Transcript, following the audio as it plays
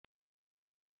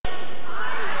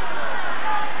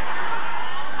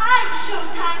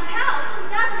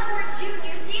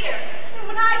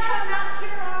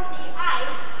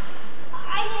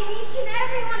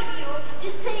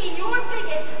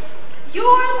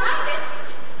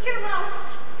loudest, your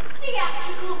most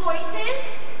theatrical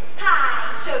voices.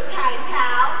 Hi, Showtime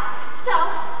pal. So,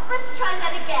 let's try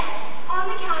that again. On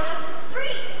the count of 3.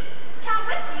 Count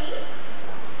with me.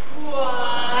 1,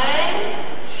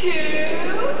 2,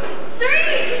 3.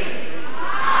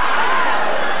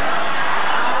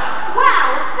 Wow,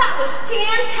 that was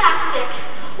fantastic.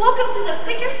 Welcome to the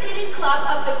Figure Skating Club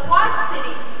of the Quad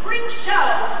City Spring Show,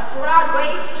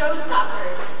 Broadway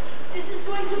Showstoppers. This is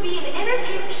going to be an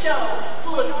entertaining show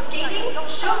full of skating,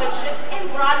 showmanship, and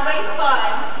Broadway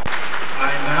fun.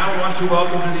 I now want to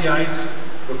welcome to the ice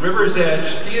the River's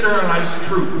Edge Theater on Ice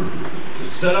troupe to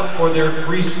set up for their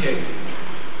free skate.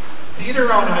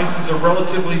 Theater on Ice is a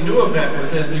relatively new event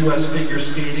within U.S. figure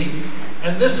skating,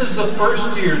 and this is the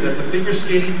first year that the Figure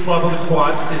Skating Club of the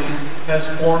Quad Cities has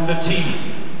formed a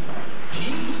team.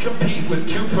 Teams compete with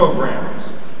 2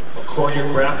 programs, a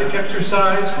choreographic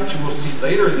exercise, which you will see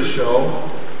later in the show,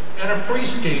 and a free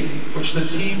skate, which the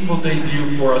team will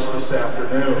debut for us this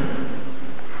afternoon.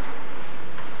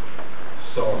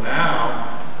 So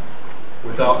now,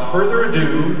 without further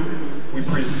ado, we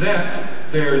present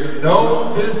There's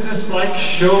No Business Like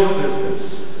Show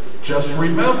Business. Just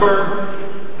remember,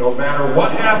 no matter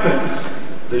what happens,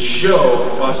 the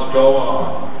show must go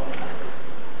on.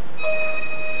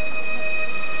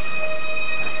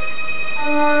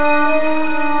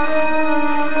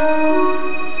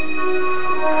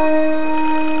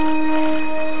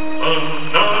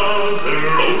 Another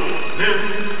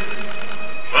opening,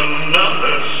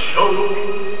 another show.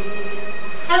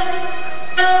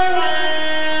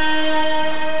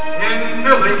 In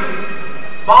Philly,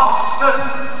 Boston,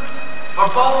 or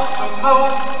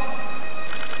Baltimore,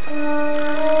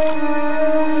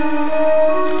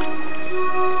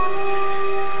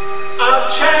 A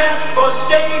chance for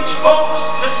stage folks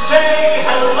to say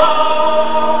hello.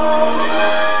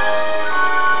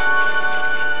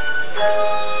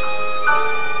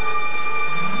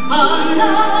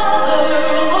 Another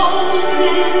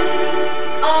opening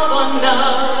of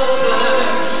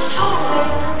another show.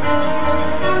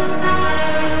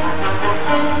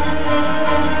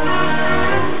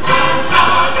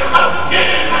 Another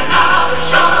opening, another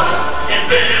show.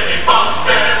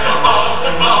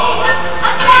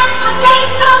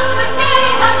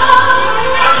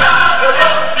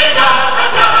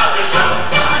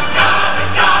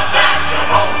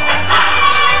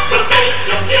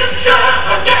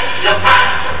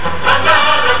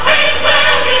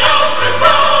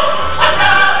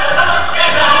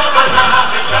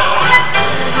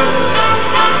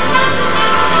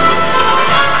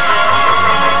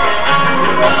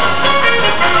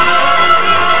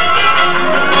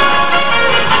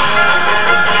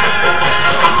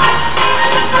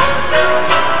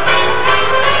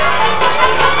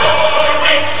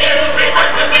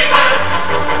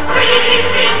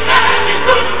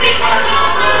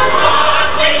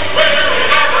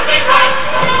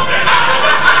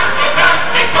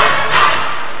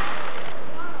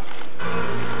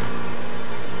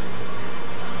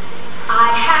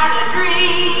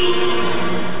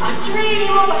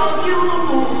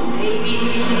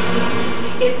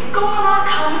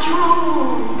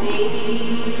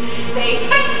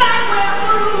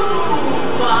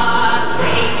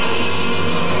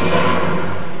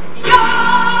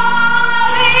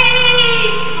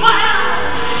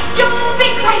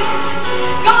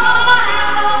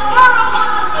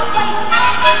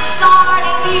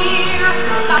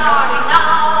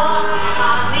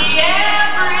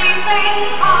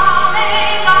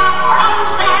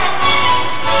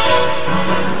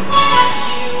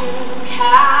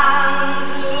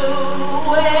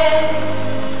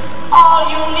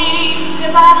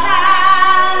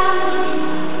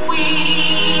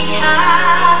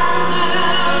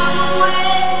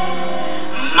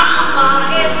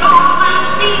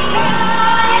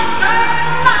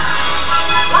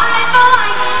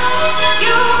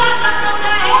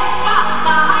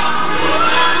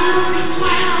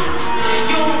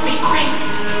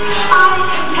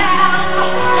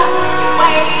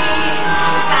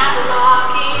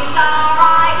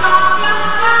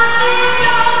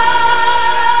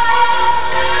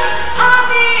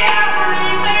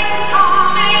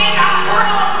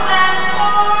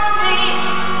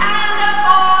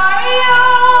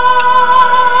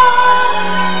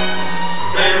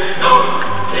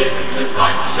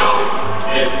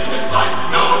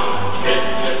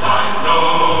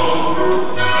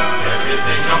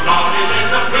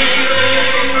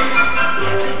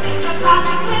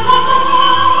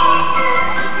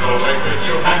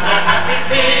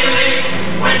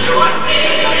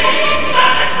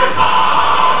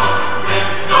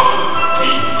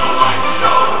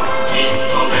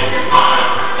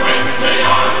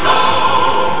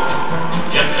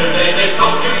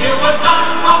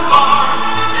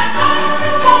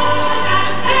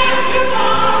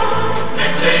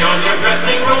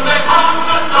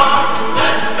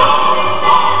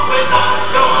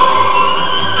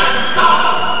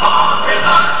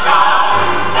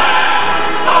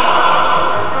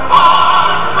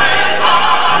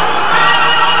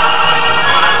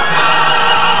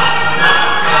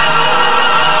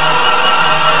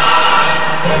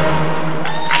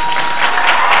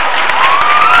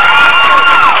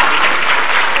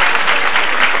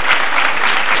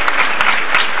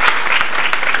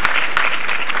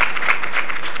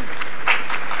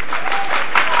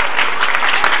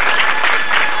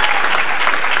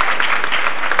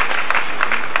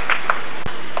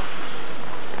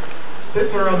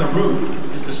 on the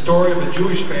Roof is the story of a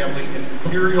Jewish family in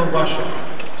Imperial Russia,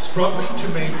 struggling to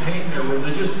maintain their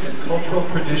religious and cultural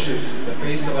traditions in the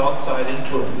face of outside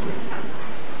influences.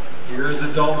 Here is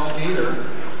adult skater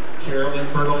Carolyn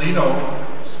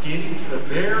Bertolino skating to the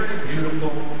very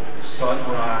beautiful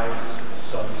sunrise,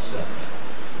 sunset.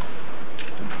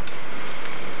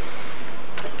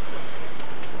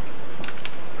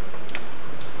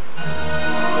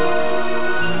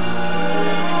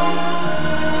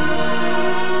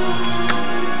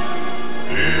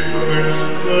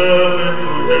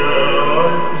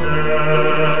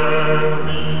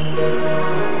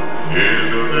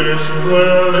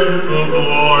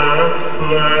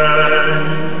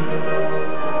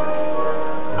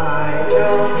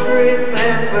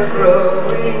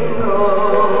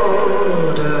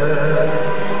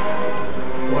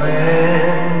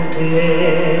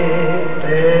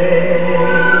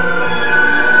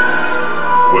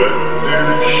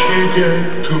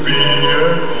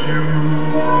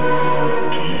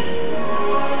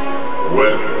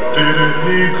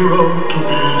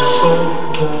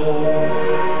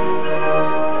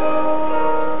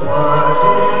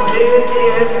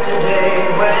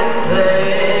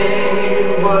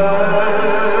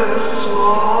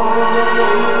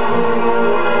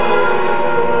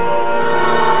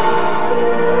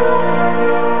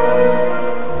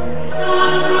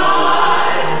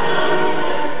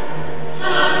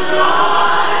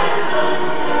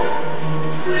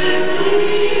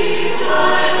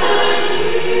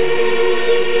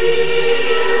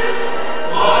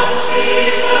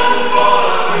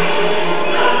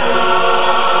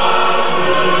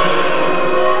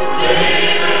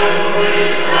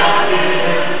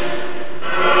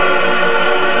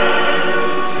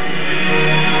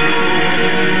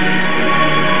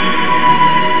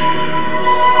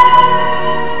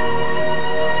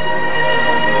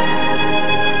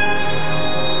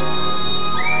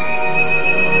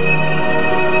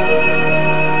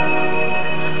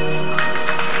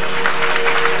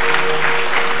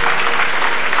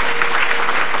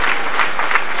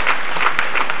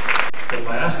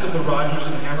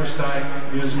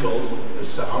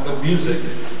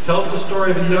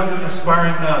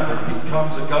 Aspiring nun that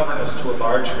becomes a governess to a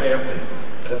large family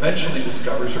and eventually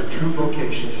discovers her true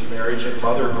vocation is marriage and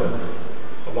motherhood.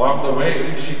 Along the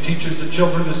way, she teaches the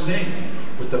children to sing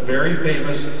with the very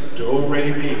famous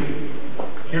Do-Re-Mi.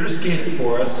 Here to skate it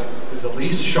for us is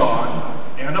Elise Shawn,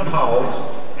 Anna Powles,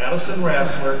 Addison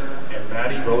Rassler, and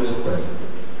Maddie Rosenberg.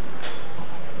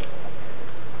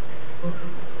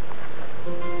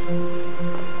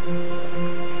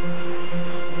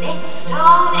 Let's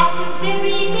start at the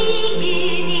very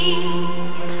beginning,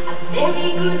 a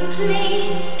very good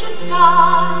place to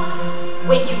start.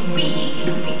 When you read,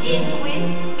 you begin with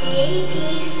A, B,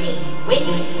 C. When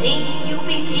you sing, you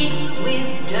begin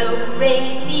with Do,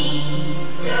 Re, Mi.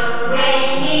 Do,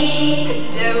 Re, Mi.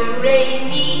 Do, Re,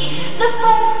 Mi. The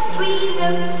first three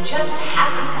notes just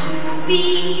happen to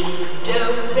be Do,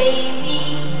 Re,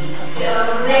 Mi. Do,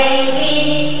 Re,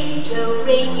 Mi. Do,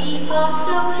 Re, Mi, Fa,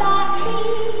 Sol, La, Ti.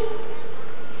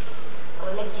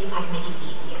 Let's see if I can make it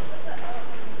easier.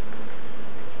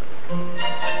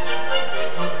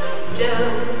 Do,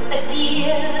 a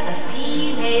deer, a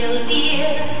female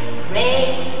deer. Re,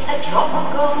 a drop of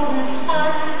golden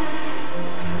sun.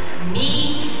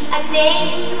 Mi, a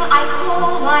name I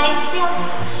call myself.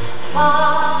 Fa,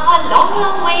 a long,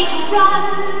 long way to run.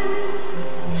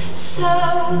 So,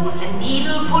 a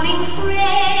needle pulling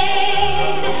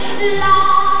thread. La,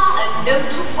 a note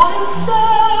to follow. So,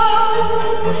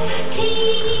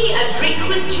 tea, a drink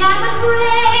with jam and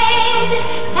bread.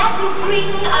 That will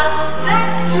bring us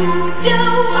back to Do.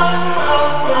 Oh,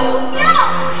 oh, oh, no!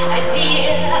 A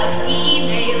deer, a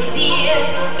female deer.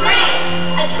 Re,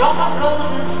 a drop of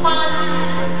golden sun.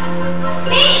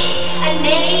 Mi, a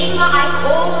name I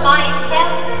call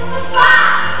myself. Fa,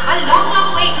 a long, long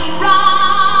way to run.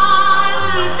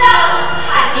 So,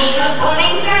 a needle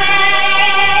pulling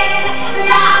thread.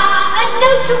 La, a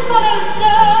note to follow.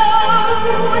 So,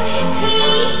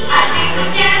 tea, a drink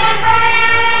with jam and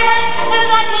bread.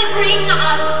 That will bring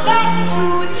us back to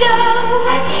Do.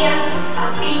 A deer, a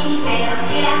female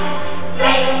deer.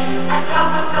 Re, a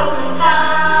drop of golden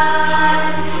sun.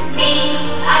 Mi,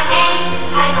 a name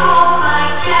I call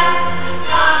myself.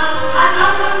 Fa, a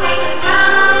long, long way to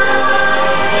run.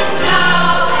 So,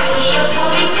 a needle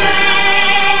pulling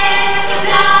thread.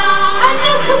 La, a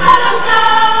note to follow. So,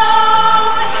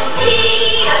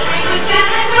 tea, a drink with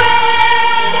jam and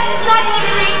bread. That will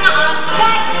bring us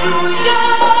back to Do.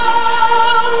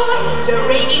 Do,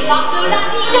 Re, Mi, Fa, Sol, La,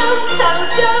 Ti, Do. So,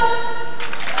 Do.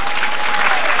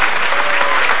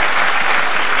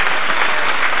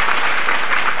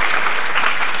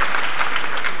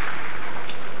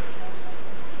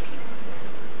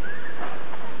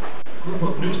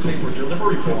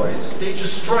 boys stage a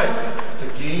strike to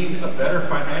gain a better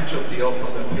financial deal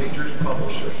from the pager's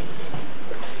publisher.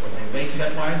 When they make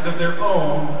headlines of their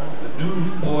own, the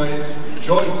newsboys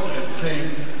rejoice and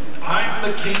sing, "I'm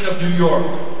the King of New York,"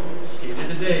 skated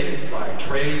today by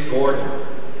Trey Gordon.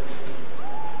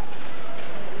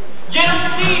 You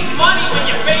don't need money when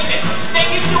you're famous. They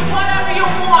give you whatever you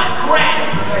want,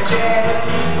 gratis. Such as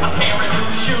a pair of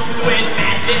new shoes with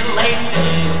matching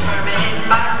laces, permanent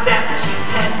marks after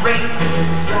shoes and races,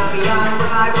 strawberry on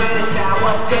rye with a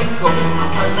sour pickle, a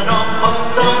personal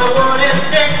post on a wooden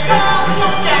nickel.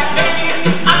 Look at me,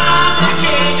 I'm the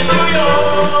King of New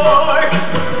York.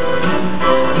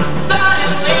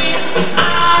 Suddenly,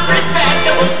 I'm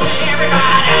respectable, staring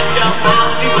right at your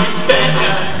mousy with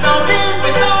stature. Nothing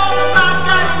with all the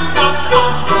margarine knocks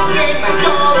on the game, my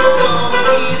door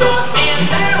and locks. And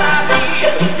there I be,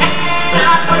 and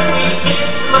I pray,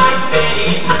 it's my city,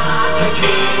 I'm the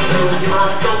King of New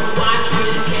York. Don't watch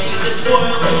with a chain to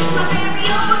twirl. A very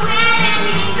old man and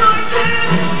we need your turn.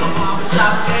 A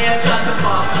barbershop haircut that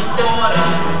costs a quarter.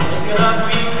 Pick it up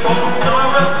before star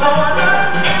reporter.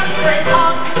 And straight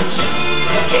punk, she's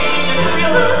the King of New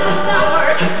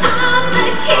York. I'm the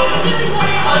King of New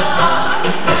York. A son,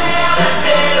 pale and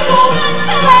pitiful.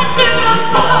 Until I do those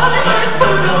flawless First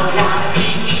poodle's gotta be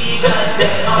either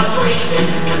dead or dreaming.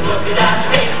 'Cause look at that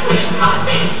pig with my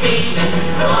face beaming.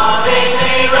 Tomorrow they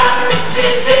may wrap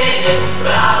bitches in it,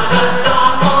 but I was a star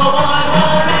for one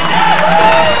whole minute.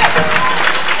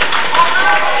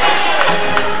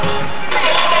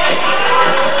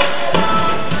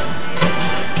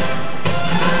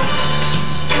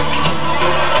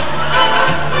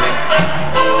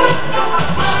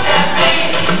 Look at me,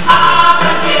 I'm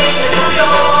the King of New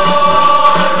York.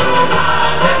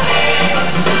 I'm the King.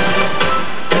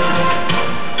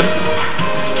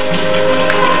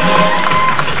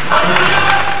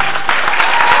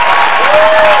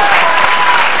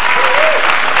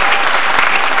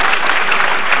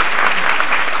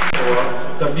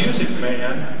 The Music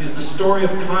Man is the story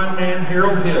of con man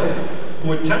Harold Hill,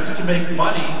 who attempts to make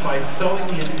money by selling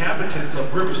the inhabitants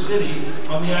of River City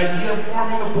on the idea of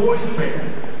forming a boys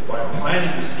band, while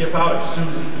planning to skip out as soon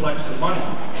as he collects the money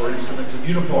for instruments and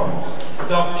uniforms,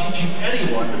 without teaching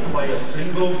anyone to play a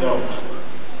single note.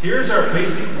 Here's our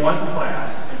Basic 1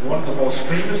 class in one of the most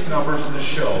famous numbers in the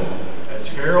show, as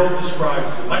Harold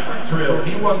describes the electric thrill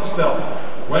he once felt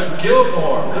when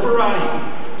Gilmore, Liberati,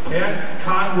 Ken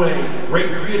Conway, the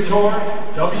great creator,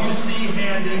 W.C.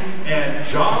 Handy, and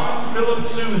John Philip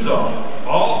Sousa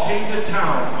all came to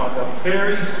town on the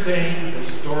very same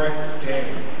historic day.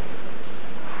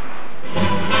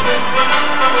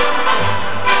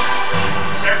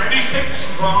 76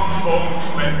 trombones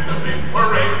led the big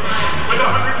parade, with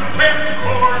 110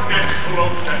 cornets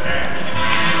close at hand.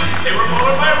 They were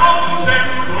followed by rows and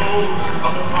rows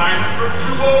of the finest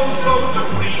virtuosos, the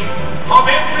queen of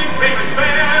every famous band.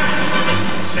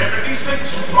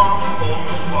 76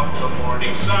 trombones walked the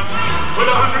morning sun, with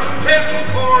 110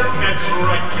 cornets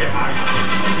right behind.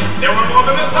 There were more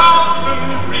than 1,000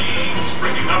 reeds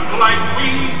springing up like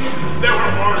weeds. There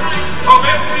were horns of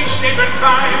every shape and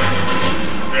kind.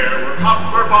 There were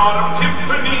copper-bottom,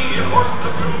 timpani, and horse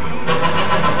platoon,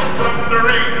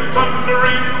 thundering,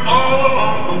 thundering all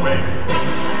along the way.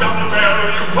 Double-bell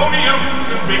euphoniums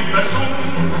and big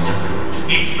bassoons.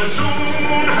 Each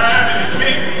bassoon had his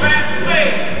big fancy.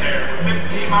 There were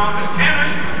 50 mounted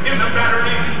cannon in the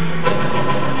battery,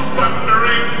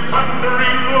 thundering,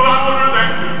 thundering louder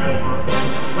than before.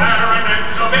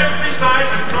 Clarinets of every size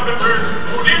and trumpeters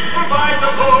who'd improvise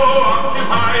a flow octave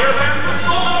higher than the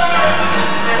score.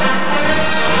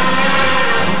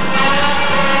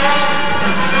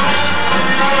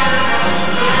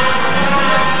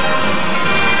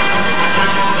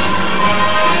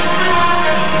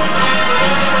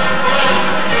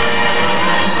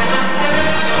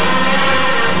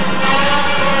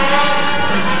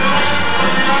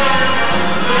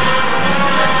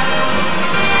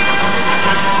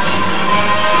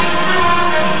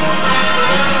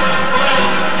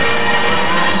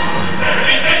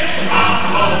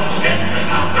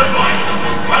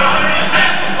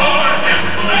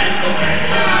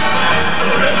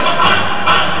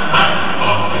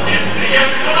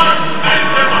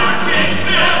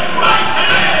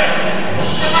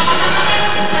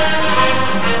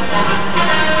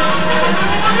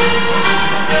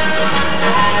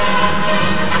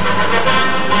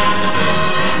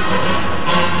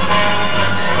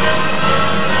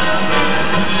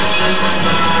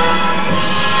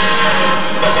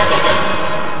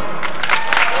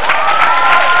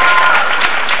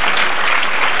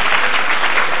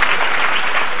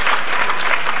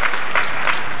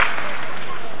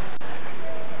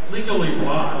 Legally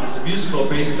Blonde is a musical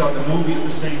based on the movie of the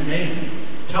same name,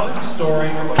 telling the story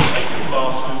of a likely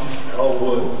law student, Elle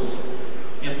Woods.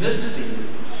 In this scene,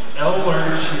 Elle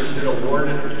learns she has been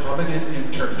awarded a coveted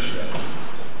internship.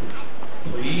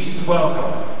 Please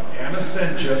welcome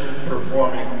Kseniya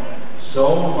performing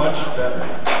So Much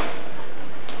Better.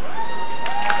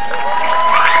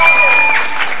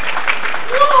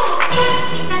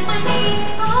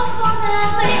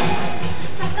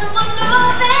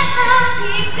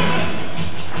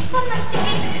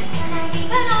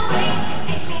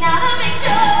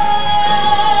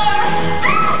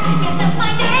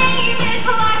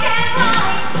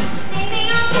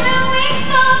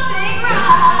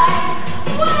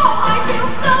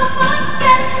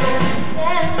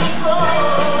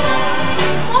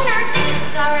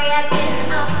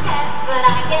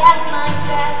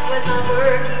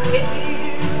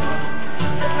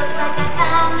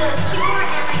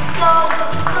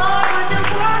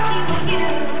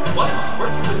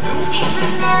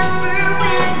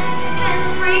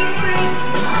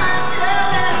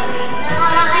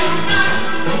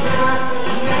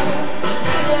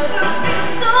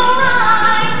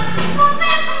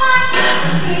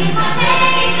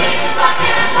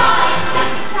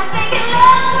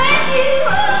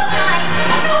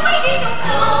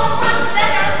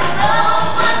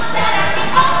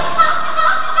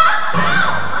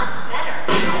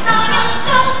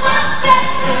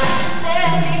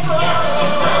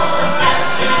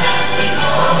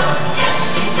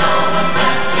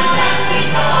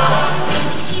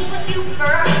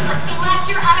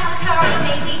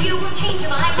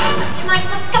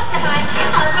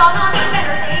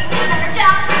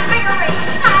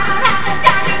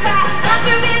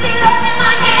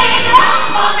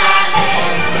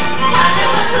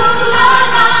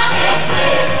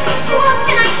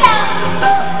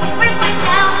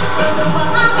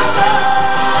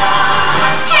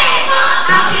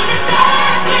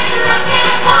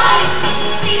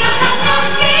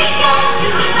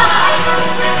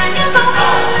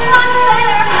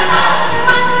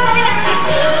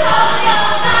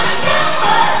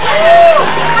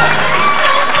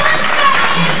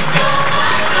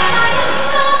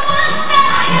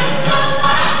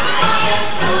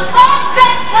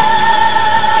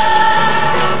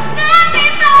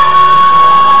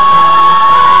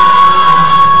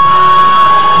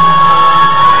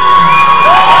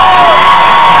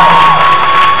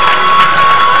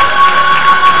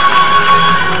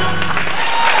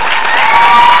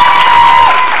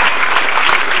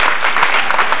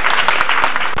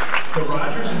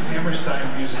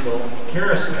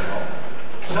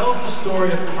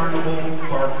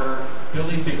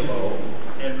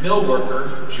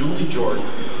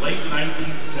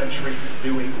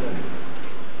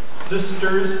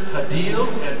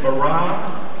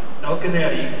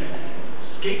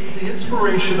 Skate to the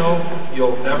inspirational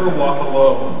You'll Never Walk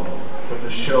Alone from the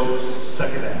show's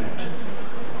second act.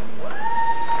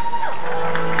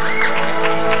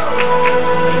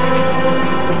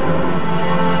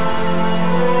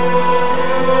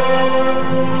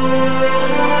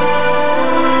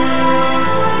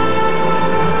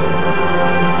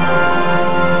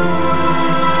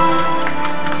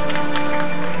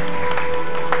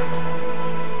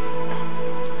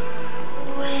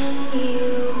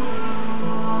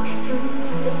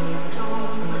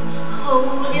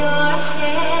 Hold your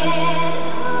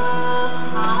head up.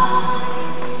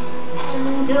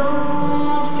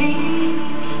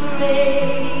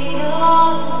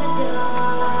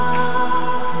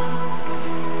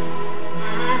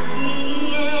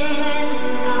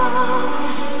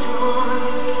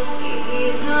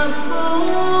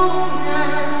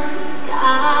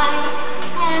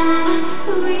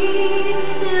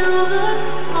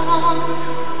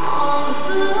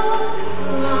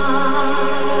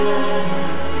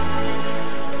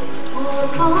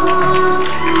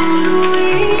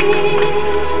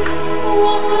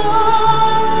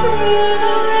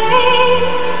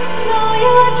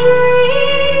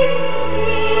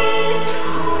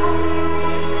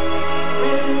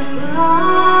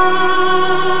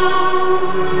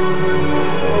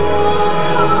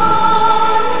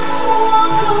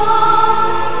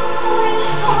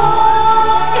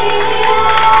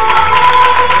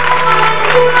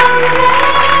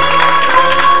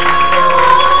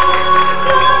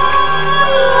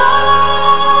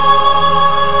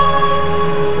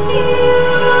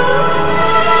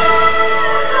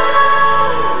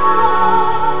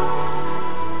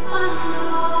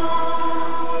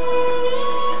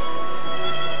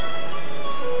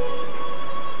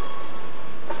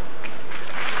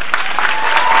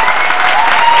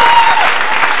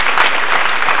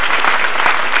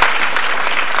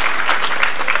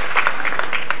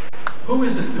 Who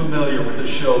isn't familiar with the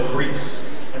show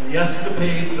Grease and the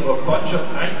escapades of a bunch of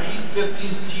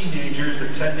 1950s teenagers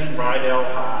attending Rydell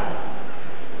High?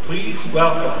 Please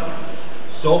welcome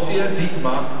Sophia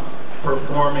Diekma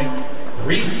performing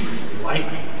Grease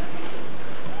Lightning.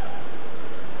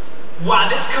 Why,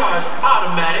 this car's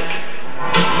automatic,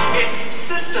 it's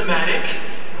systematic,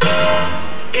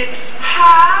 it's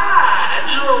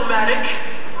hydromatic.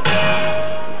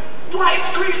 Why,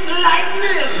 it's grease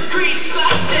lightning, grease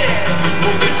lightning.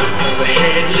 We'll get some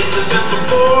overhead lifters and some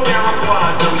four-barrel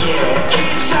quads, oh yeah.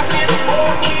 Keep talking,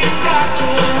 oh keep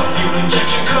talking. A fuel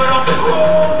injection cut off the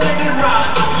gold-plated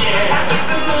rods, oh yeah. I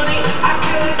get the money, I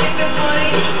could get the money.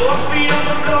 With a 4-speed on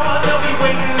the floor, they'll be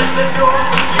waiting at the door.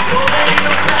 You know there ain't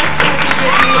no crack, don't be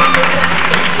getting off of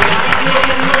that. Grease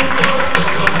lightning,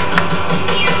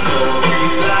 go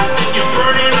grease lightning, you're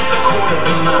burning up the quarter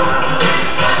mile.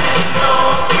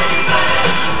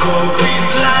 Go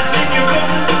grease lightning, you're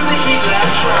coasting through the heat lab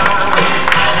trial.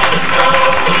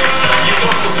 You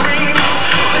want supreme,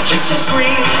 the chicks will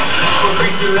scream for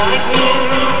grease lightning.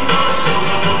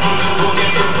 We'll get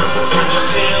some purple French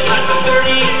tail lights and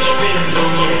 30-inch fins,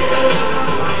 oh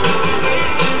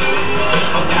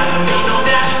yeah. A Palomino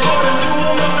dashboard and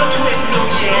dual motor twins,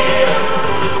 oh yeah.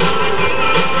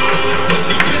 With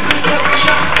 3 pistons, plus and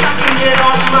shocks, I can get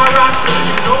off my rocks.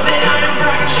 You know that I am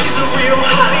bragging, she's a real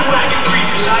honey wagon.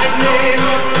 Grease lightning,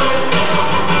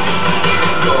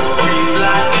 go grease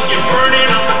lightning, you're burning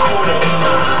up the quarter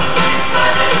mile.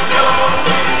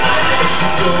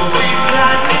 Go grease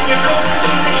lightning, you're coasting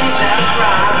through the heat lab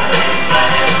drive.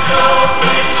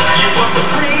 You want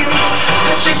supreme,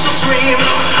 the chicks will scream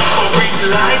for grease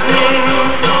lightning.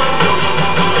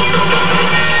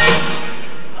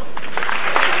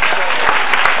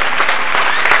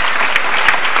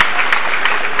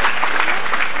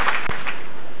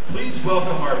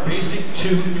 Welcome our basic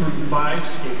 2 through 5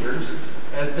 skaters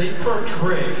as they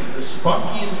portray the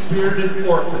spunky and spirited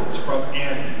orphans from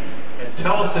Annie and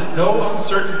tell us in no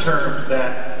uncertain terms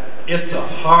that it's a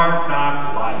hard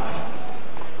knock life.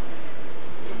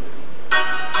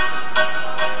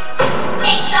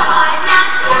 It's a hard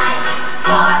knock life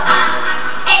for us.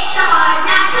 It's a hard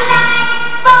knock life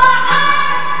for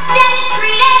us. Steady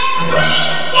treated, we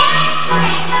get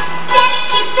tricked. Steady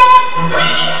kisses, we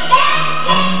get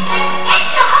kicked.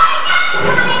 It's a hard knock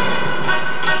life.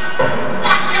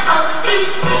 Got the folks to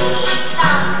speak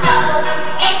of, so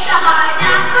it's a hard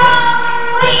knock roll.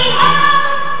 We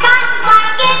hold cotton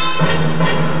blankets,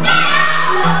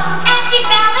 stand up, empty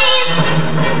bellies,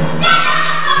 stand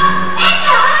up. It's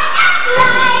a hard knock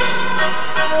life.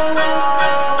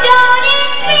 Don't it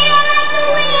feel like the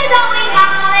wind is always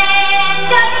howling?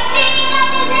 Don't it seem like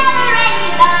there's never any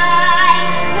light?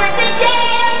 Once a day,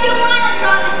 don't you wanna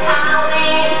throw the towel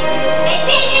in? It's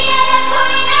easier than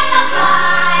putting up a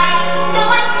fight. No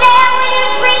one's there when your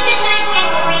dreams at night get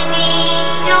creepy.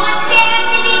 No one cares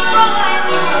if you grow or if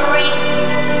you shrink.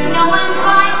 No one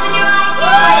cries when your eyes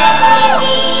get wet and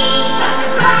sleepy. From the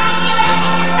crying you let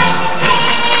in the face and take.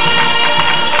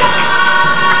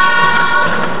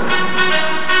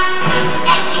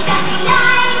 Empty belly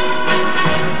life,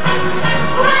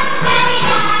 one silly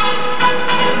life,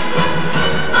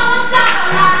 full of sorrow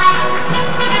life,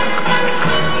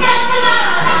 no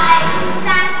tomorrow life.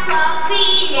 Santa Claus we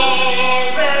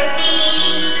never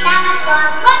see. Santa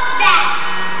Claus, what's that?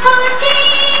 Who's he?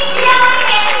 No one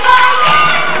cares for you,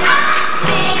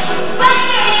 ostrich. When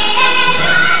you're in and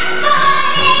I'm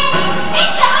falling,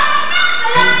 it's a hard knock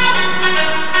life.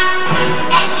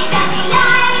 Empty belly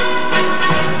life,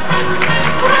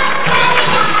 one silly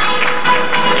life,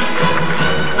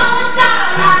 full of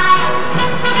sorrow life,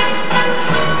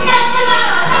 no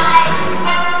tomorrow life.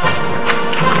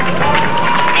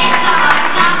 It's a hard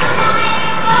knock life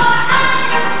for us.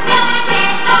 No one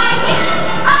cares for you,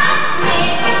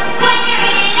 ostrich. When you're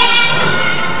in and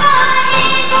I'm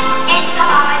falling, it's the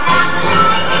hard knock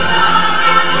life. It's the hard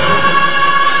knock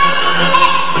life.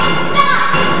 It's the hard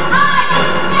knock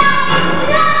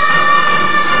life.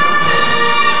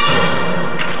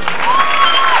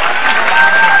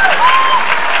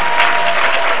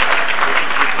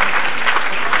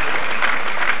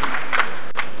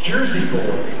 Jersey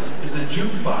Boys is a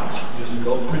jukebox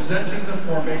musical presenting the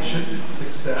formation,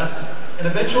 success, and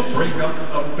eventual breakup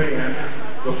of the band,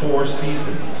 The Four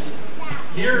Seasons.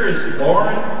 Here is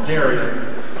Lauren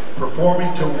Darien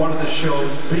performing to one of the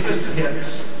show's biggest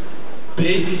hits,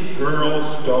 Big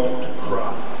Girls Don't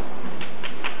Cry.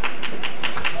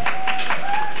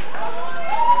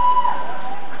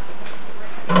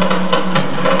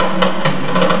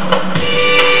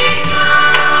 Big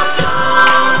girls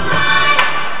don't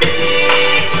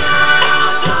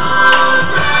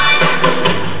cry.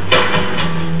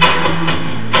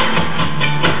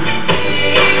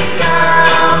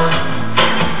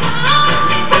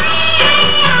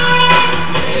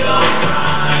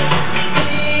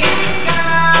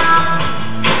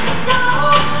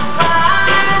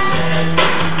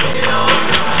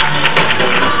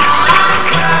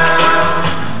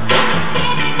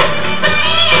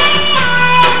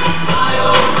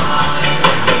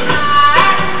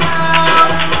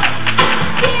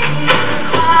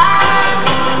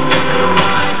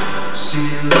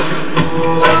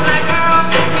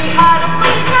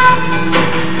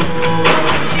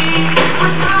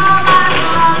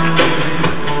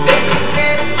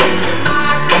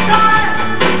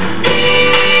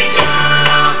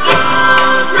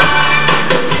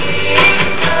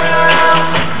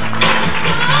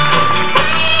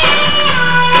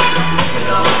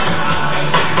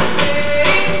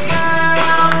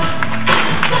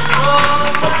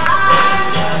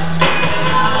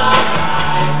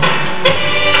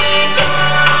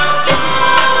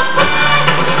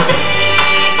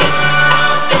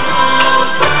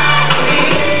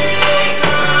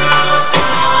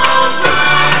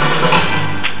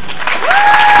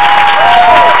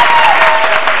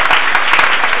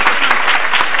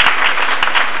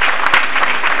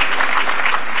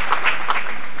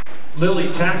 Lily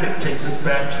Tackett takes us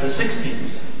back to the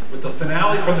 60s with the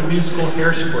finale from the musical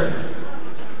Hairspray.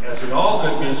 As in all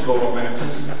good musical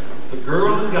romances, the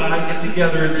girl and guy get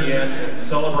together in the end and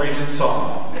celebrate in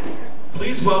song.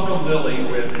 Please welcome Lily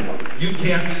with You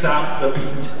Can't Stop the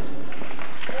Beat.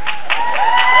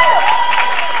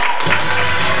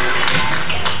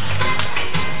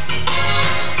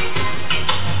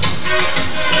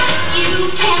 You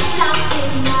can't stop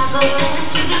it,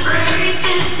 avalanches and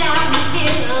races down the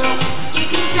hill. You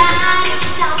can try to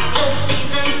stop the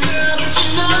seasons, girl, but you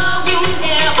know you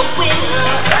never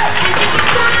will. And you can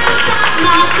try to stop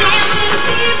my dancing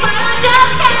feet, but I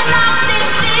just cannot sit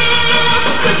still.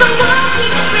 'Cause the world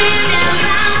keeps spinning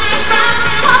round and round,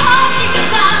 and my heart keeps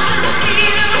stopping the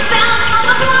speed of the sound of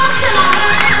the clock till I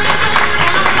heard it,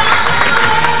 and I'm found my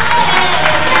way.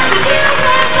 'Cause you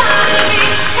can't stop the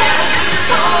beat, ever since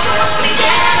it's over.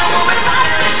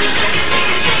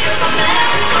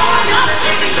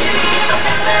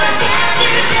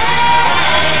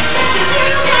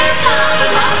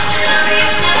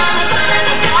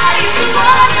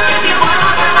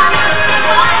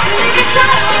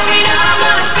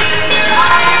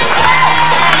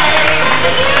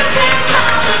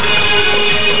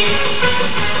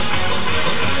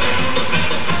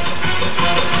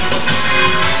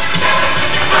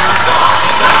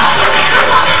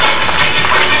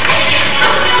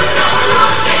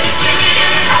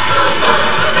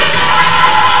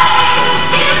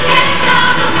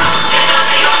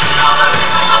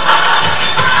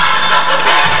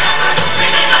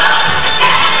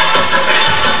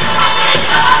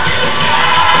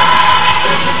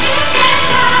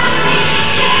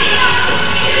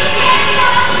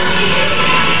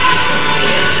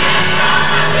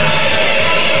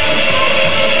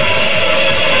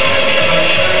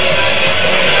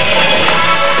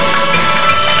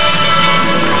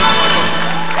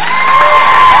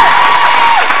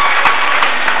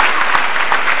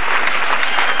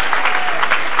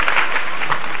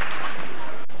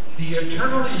 The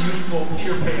eternally youthful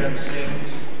Peter Pan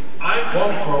sings, I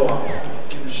Won't Grow Up,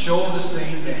 in the show of the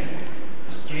same name.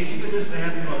 Skating to this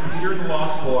anthem of Peter and the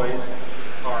Lost Boys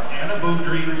are Anna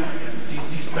Boudry and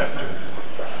Cece Spector.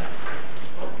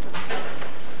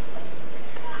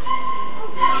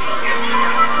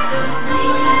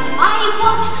 I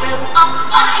won't grow up,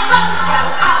 I won't grow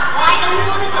up. I don't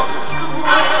want to go to school, I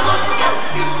don't want to go to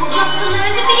school. Just to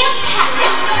learn to be a parrot,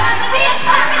 just to learn to be a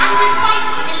parrot. And recite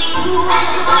a silly rule, and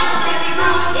recite a silly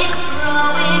rule. If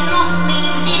growing up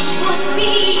means it would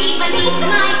be beneath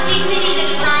my dignity to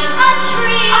climb a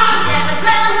tree, I'll never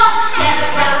grow up, never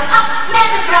grow up,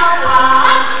 never grow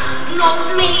up.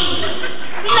 Not me,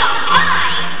 not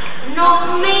I, not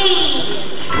me,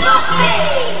 not me.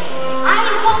 I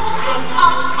won't grow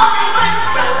up, I won't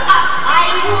grow up. I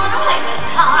don't want to wear a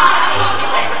tie, I don't want to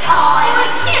wear a tie. Or a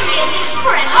serious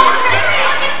expression, or a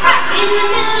serious expression. In the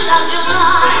middle of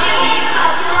July, in the middle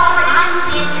of July. And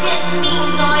if it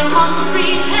means I must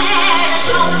prepare to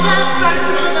shoulder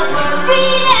burdens with a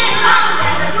worried air, I'll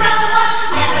never grow up,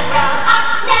 never grow up,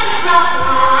 never grow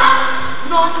up.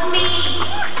 Not me,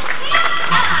 not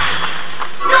I,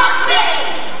 not me.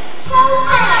 So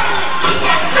there, you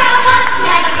never grow up,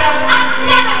 never grow up,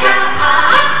 never grow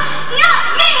up. Not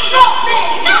me, not me,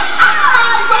 not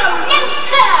I won't, you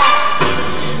sir.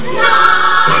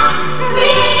 Not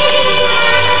me.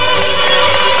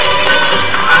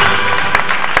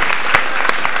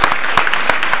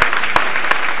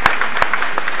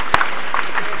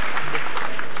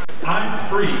 I'm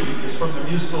Free is from the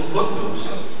musical Footloose,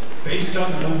 based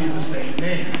on the movie of the same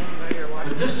name.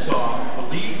 With this song, the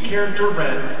lead character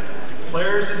Red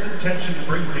declares his intention to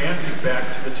bring dancing back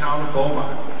to the town of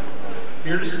Beaumont.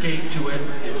 Here to skate to it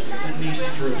is Sydney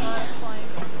Struce.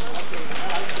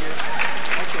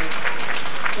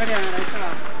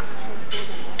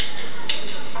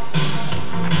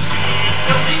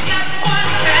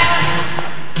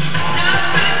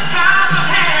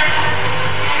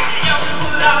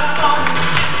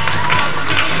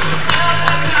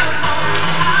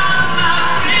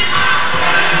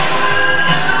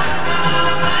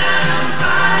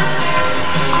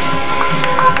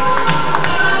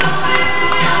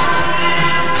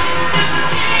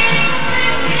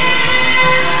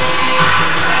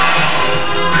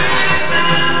 Free.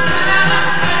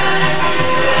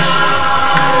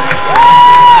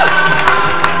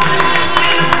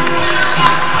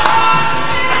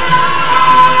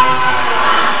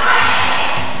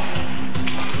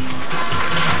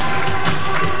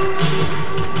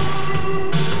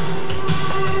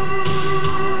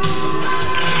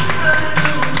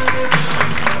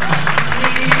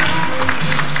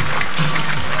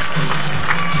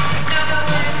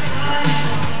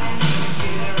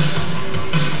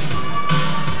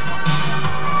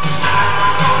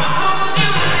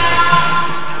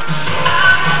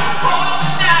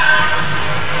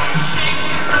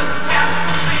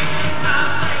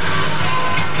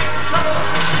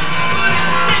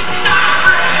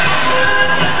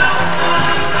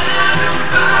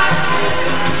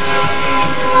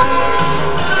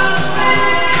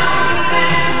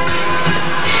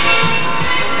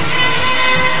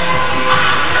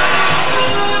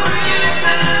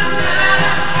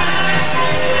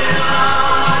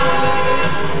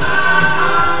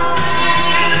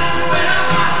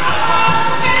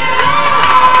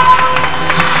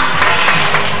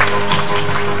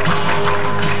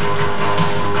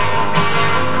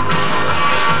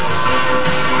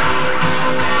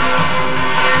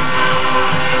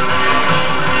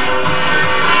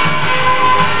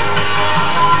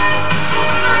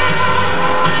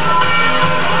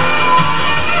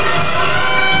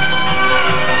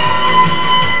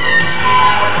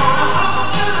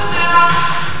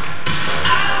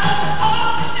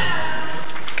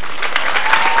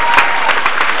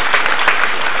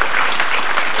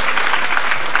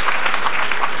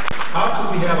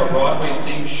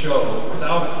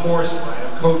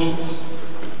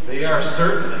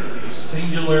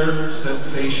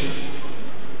 stage.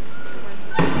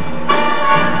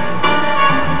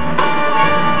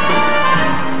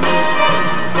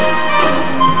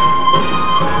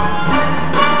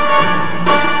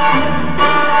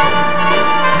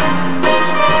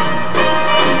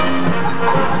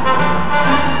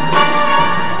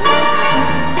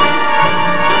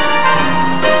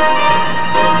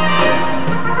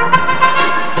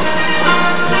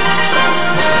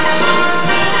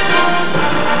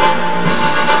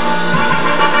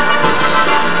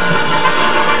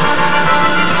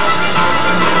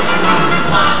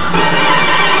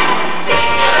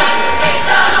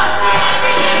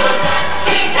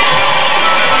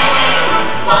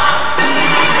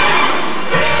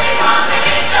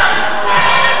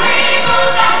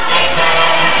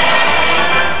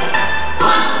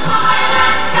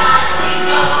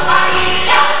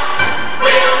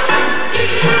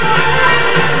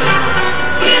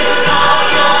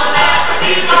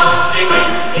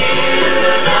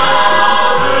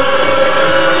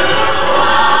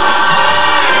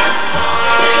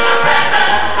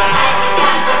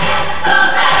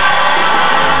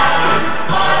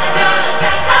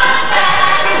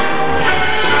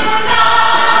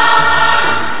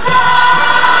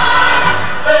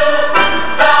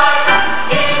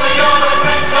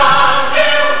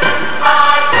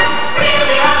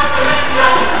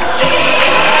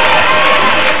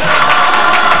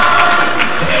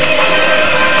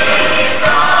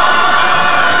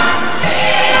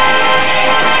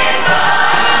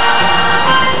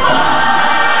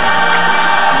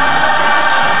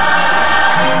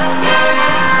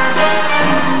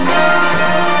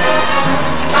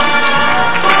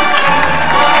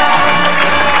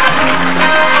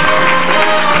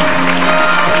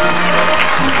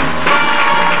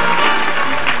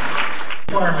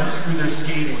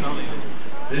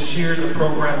 This year, the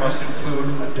program must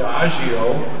include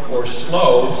adagio, or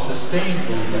slow, sustained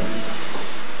movements,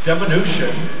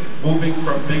 diminution, moving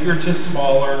from bigger to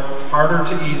smaller, harder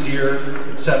to easier,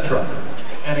 etc.,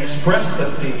 and express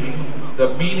the theme,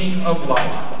 the meaning of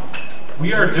life.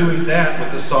 We are doing that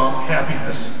with the song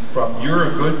Happiness from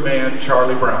You're a Good Man,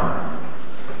 Charlie Brown.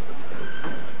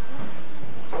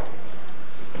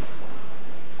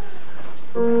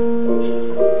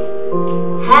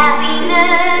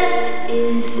 Happiness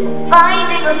is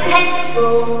finding a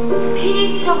pencil,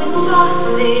 pizza with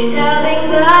sausage,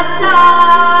 having the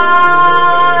time.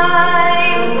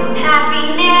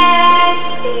 Happiness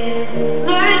is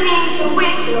learning to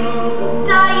whistle,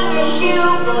 tying your shoe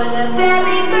for the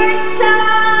very first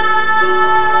time.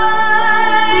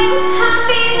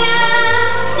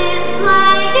 Happiness is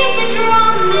playing the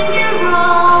drum in your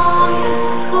own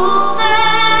school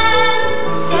band,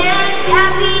 and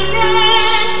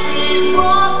happiness is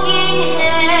walking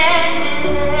hand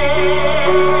in hand.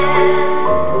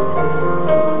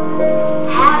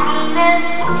 Happiness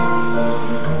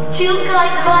is 2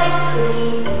 kinds of ice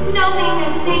cream, knowing a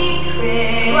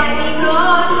secret, climbing a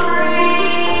tree.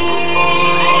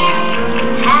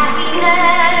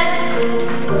 Happiness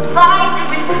is 5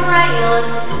 different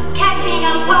crayons, catching a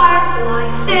firefly,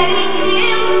 setting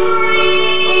him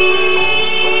free.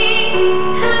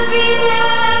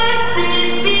 Happiness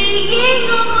is being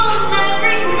alone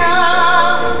every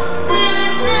now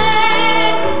and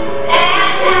then,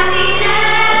 and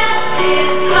happiness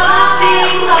is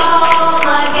coming home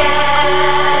again.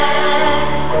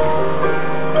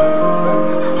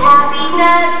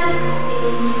 Happiness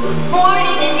is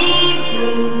morning and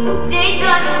evening,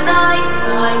 daytime and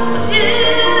nighttime too.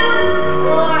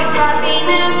 For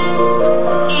happiness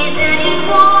is any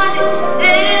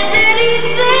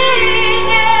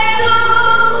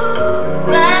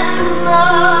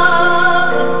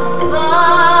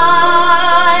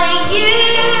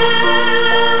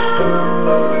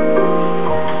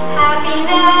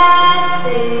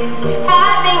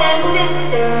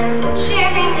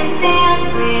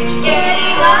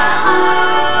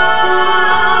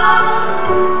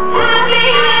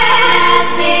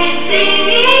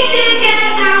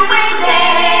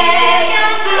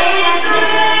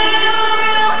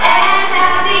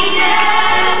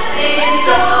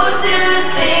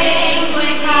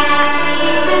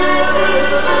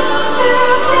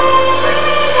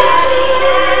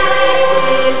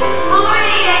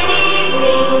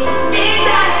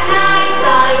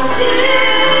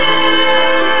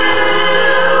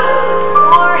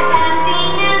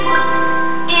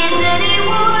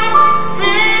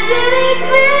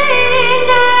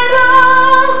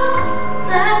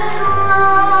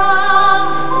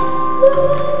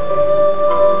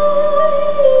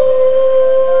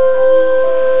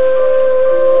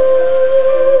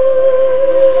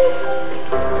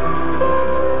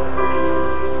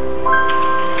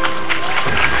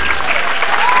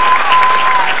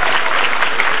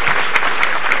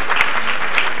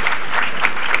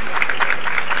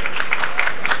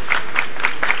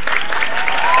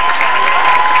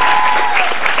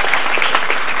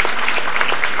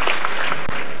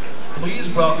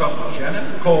welcome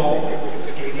Jenna Cole,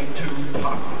 skating to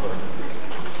Popular.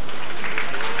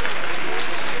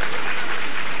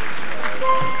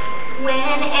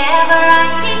 Whenever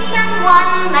I see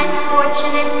someone less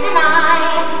fortunate than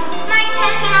I, my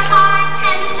tender heart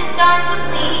tends to start to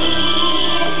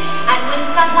bleed. And when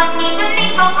someone needs a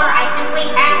makeover, I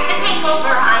simply have to take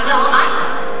over. I know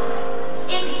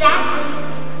exactly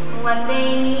what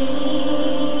they need.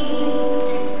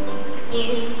 You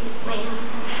will be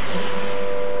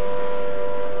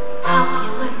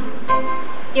popular.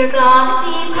 You're gonna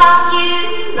be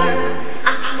popular.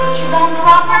 I'll teach you the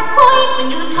proper poise when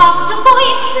you talk to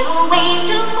boys, little ways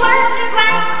to flirt and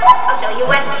glance. I'll show you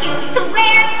what shoes to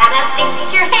wear, how to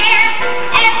fix your hair,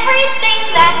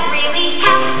 everything that really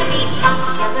counts to be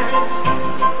popular.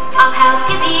 I'll help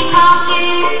you be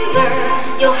popular.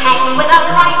 You'll hang with the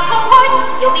right cohorts,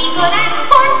 you'll be good at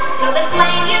sports, know the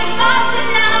slang you've got to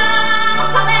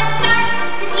know. So let's start,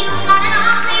 'cause you've got an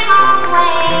awfully long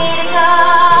way to go.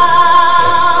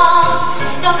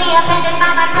 Don't be offended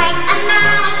by my frank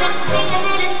analysis. Think of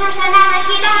it as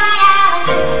personality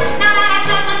dialysis. Now that I've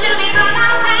chosen to become a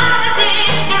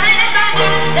palaces, to an advisor,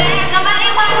 there's nobody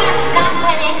wiser. Not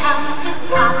when it comes to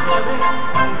popular.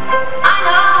 I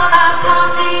know about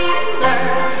popular,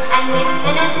 and with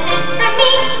an assist from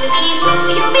me to be who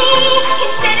you'll be,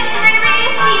 instead of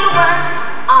dreary who you were,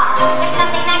 are. There's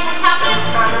nothing that can stop you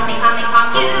from becoming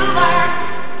popular.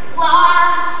 Lar.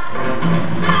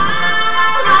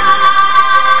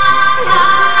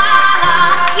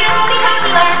 You'll be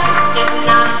popular, just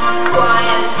not quite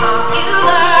as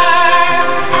popular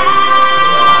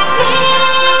as me.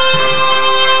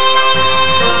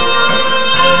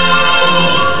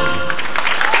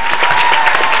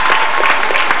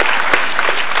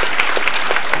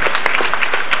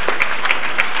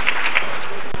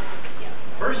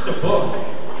 First a book,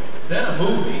 then a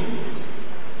movie.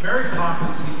 Mary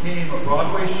Poppins became a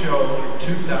Broadway show in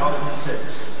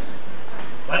 2006.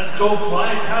 Let's Go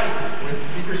Fly a Kite with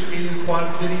figure skating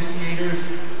Quad City skaters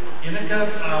Inika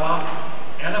Ala,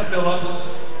 Anna Phillips,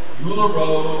 Eula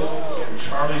Rose, and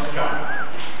Charlie Scott.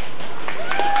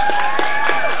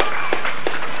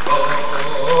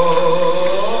 Oh,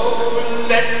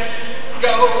 let's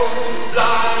go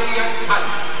fly a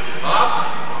kite up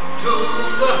to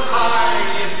the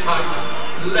highest height.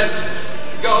 Let's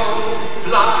go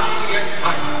fly a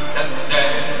kite and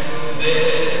send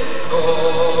it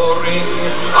soaring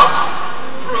up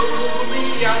through the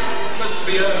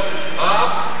atmosphere,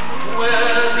 up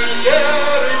where the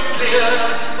air is clear.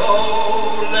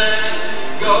 Oh, let's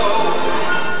go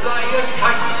fly a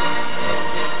kite.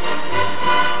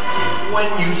 When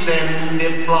you send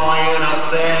it flying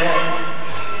up there,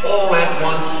 all at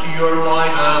once you're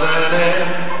lighter than air.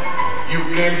 You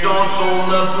can dance on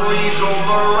the breeze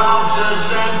over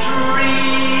houses and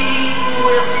trees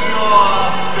with your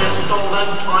fist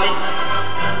holding tight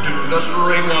to the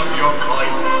string of your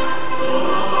kite.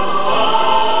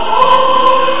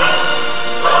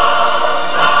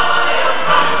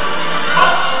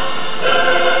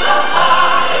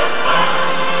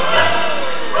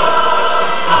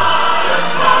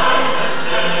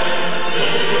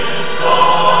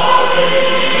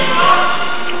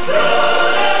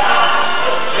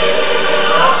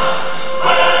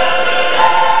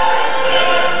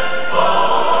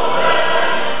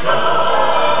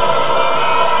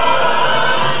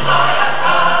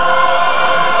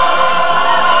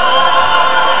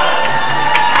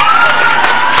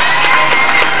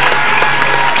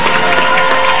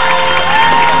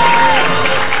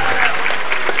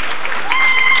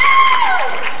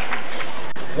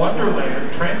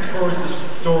 Wonderland transfers the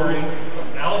story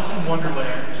of Alice in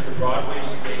Wonderland to the Broadway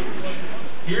stage.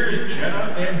 Here is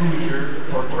Jenna Van Hoosier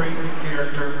portraying the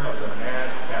character of the Mad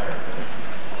Hatter.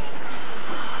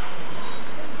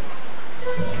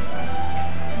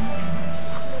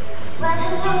 Well,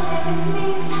 hello there, it's me.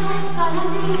 Now it's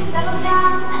finally settled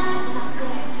down and listen up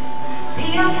good. The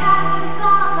old hat is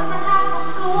gone, but the hat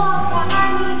must go on. What I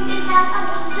need is that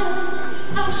understood.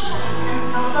 So shut and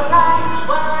tell the lie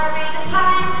while I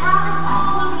redefine how it's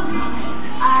all over mine.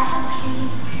 I have a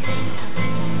dream.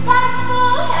 It's got a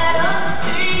full head of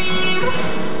steam.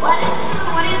 What is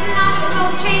true, what is not, there's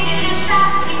no change in a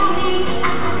shot. People need,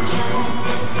 I couldn't care less.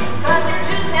 'Cause in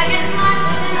 2 seconds, my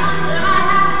living under my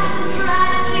hat is the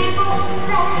strategy for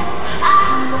success.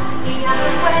 I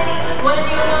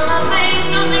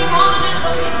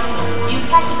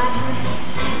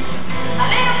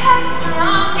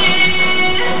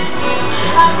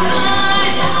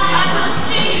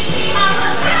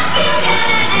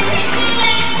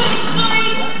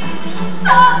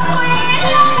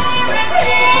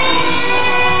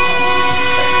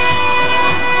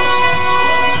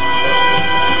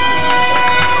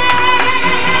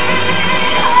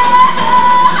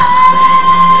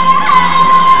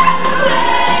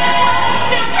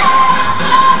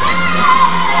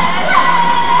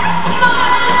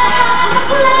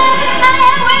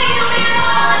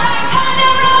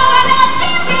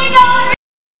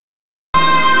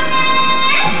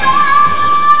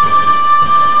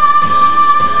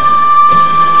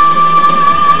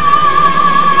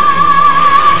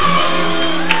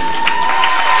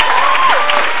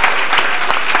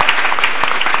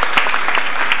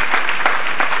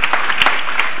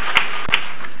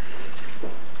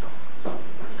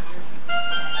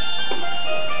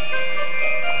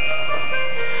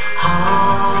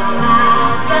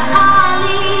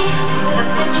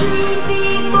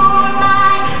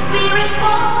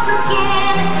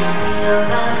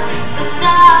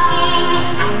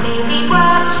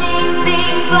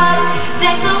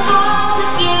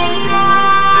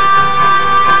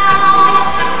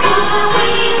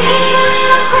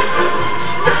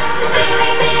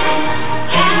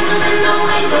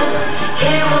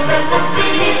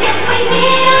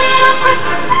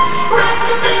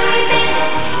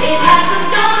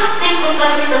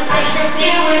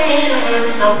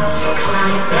so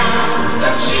climb down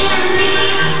the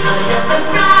chimney, put up the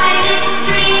brightest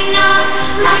string of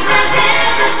lights I've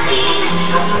ever seen.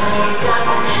 Slice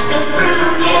up the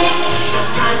fruitcake, it's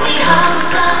time we hung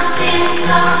some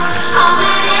tinsel on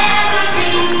that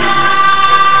evergreen bough.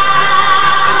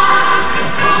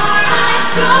 For I've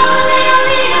grown a little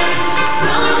leaner,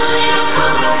 grown a little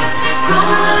colder,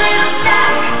 grown a little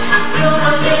sadder, grown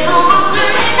a little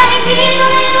older, and I need a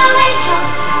little angel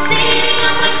sitting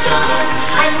on my shoulder.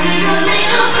 I need a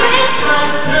little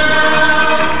Christmas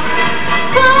now.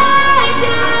 Climb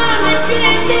down the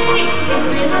chimney, it's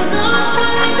been a long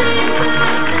time since I've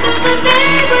the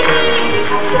neighborhood.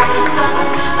 Slice up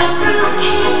the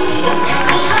fruitcake, it's time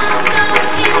we hung some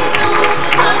tinsel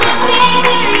on that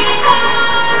bakery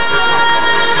bough.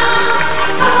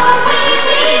 For we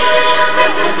need a little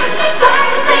Christmas, like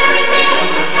the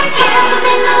serenade, carols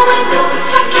in the window,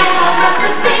 carols up the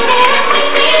spinet. We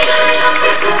need a little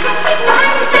Christmas,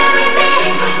 like the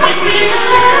serenade, we need a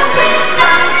little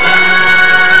Christmas now.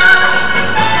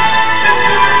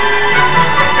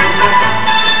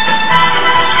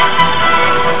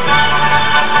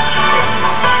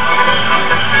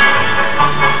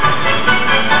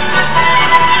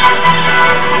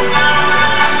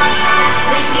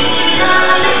 We need a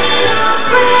little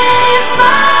Christmas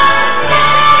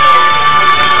now.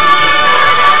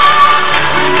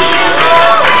 We need a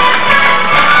little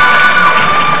Christmas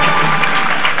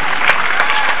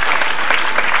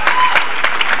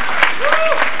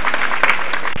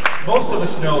Most of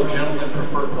us know Gentlemen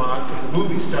Prefer Blondes as a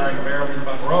movie starring Marilyn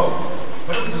Monroe,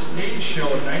 but it was a stage show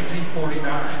in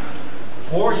 1949,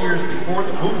 4 years before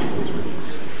the movie was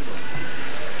released.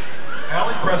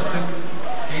 Allie Preston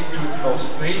skates to its most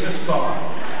famous song,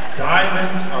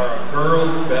 Diamonds Are a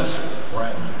Girl's Best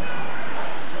Friend.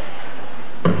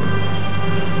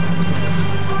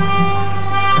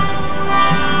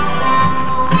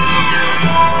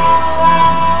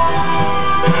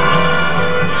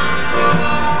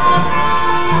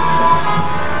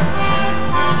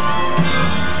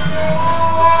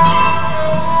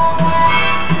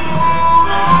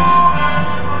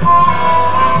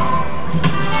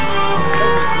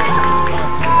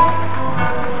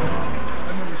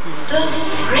 The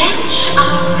French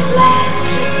are glad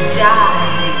to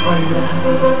die for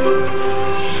love.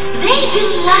 They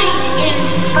delight in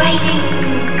fighting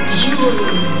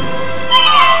duels.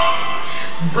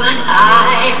 But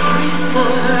I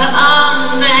prefer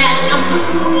a man who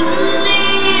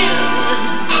lives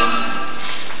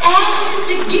and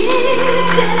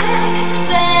gives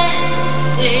expensive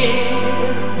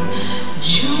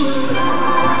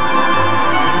jewels.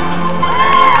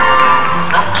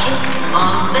 A kiss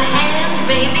on the hand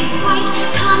may be quite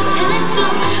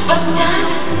continental, but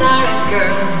diamonds are a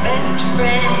girl's best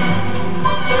friend.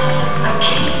 A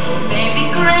kiss may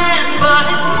be grand, but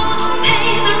it won't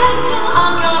pay the rental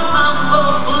on your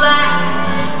humble flat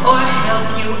or help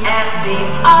you at the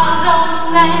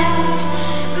automat.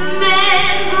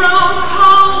 Men grow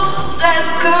cold as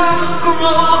girls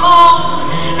grow old,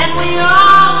 and we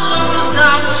all lose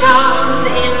our charms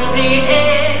in the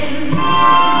end.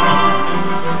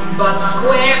 But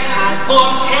square cut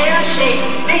or pear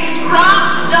shape, these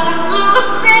rocks don't lose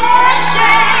their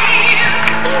shape.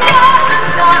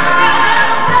 Diamonds are a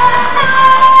girl's best friend.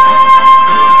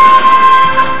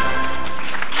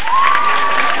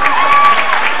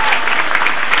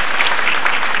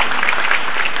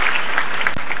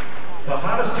 The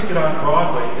hottest ticket on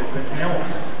Broadway has been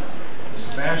Hamilton, the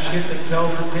smash hit that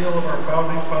tells the tale of our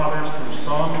founding fathers through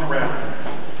song and rap.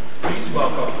 Please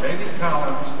welcome Megan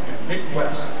Collins and Nick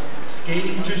West,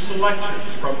 skating to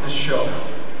selections from this show.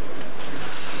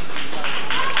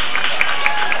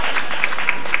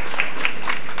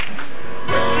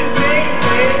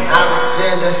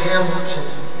 Alexander Hamilton.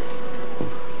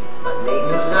 My name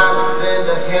is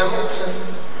Alexander Hamilton.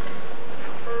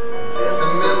 And there's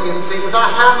a million things I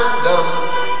haven't done.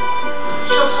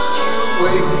 Just you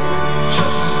wait,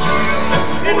 just you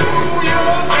wait. In New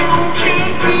York you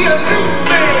can't be a new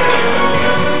man.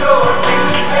 New York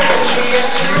you can't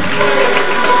just you wait.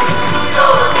 New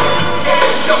York you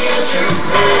can't just you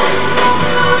wait.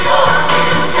 New York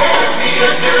you can't be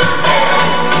a new man.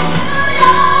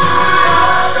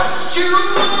 Just you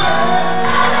wait.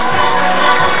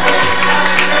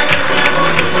 Waiting in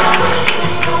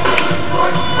the wings,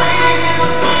 waiting in the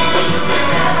wings. You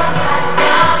never had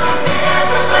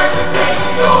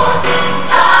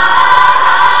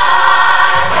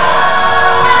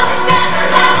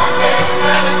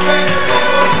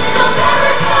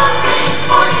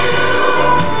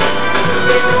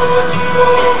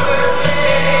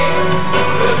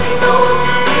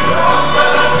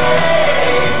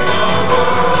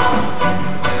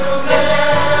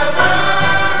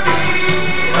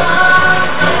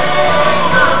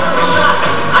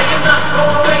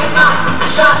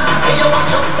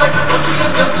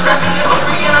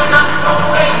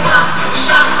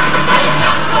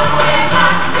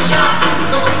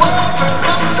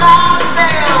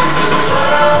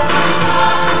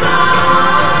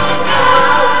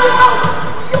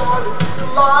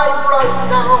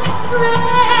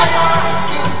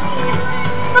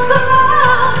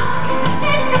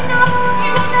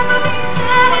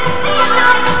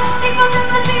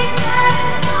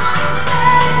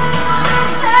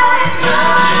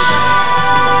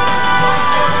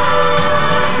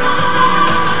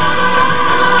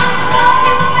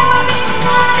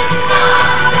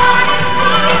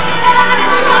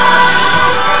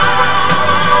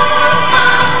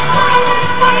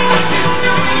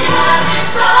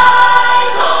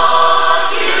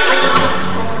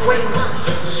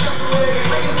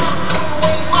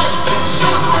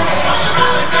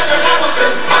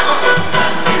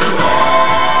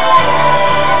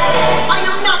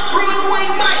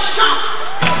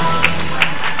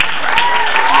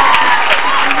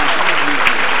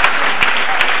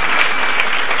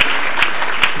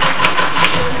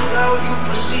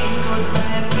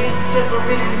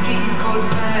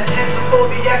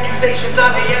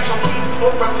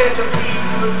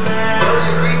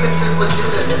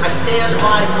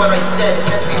mind what I said,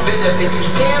 every bit of it. You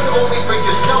stand only for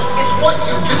yourself, it's what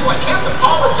you do. I can't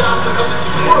apologize because it's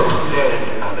true.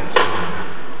 Instead, Alexander,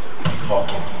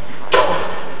 hawking,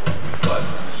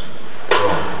 guns,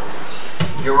 drawn.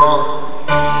 You're wrong.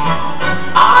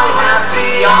 I have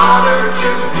the honor to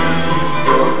be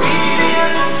your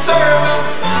obedient servant.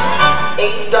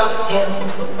 Ada him.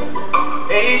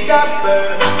 Ada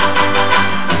bird.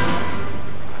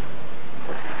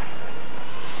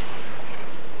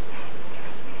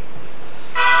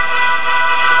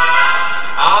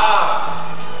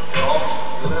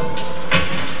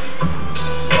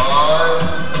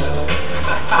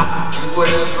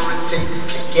 Whatever it takes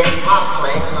to get my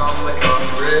plan on the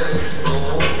Congress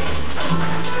floor.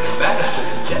 Madison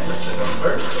and Jefferson are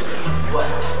merciless. What?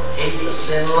 Hate the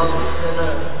sin, love the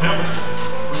sinner.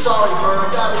 I'm sorry, bro, I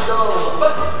gotta go.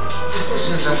 But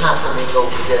decisions are happening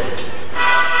over there.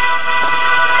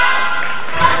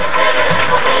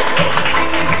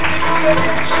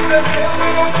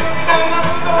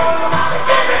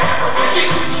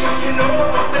 You know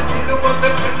what the dinner was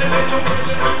the presidential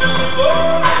person who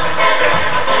delivered.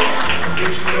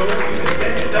 Did you know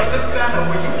that it doesn't matter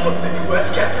where you put the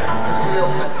U.S. capital? Cause we all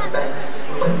have the banks,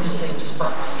 we're in the same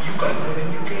spot. You got more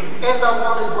than you gave. And I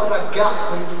wanted what I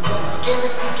got. When you got skin in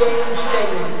the game, you stay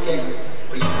in the game.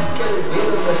 But you can get a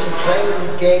win unless you play in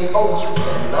the game. Oh, you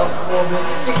get love for it,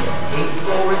 you get hate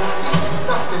for it, you get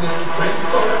nothing if you wait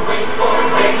for it, wait for it,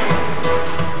 wait.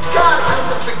 God help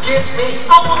me, forgive me,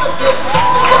 I wanna build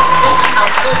something that's going to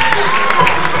outlive me.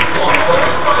 One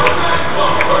word, one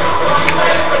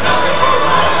say for nothing,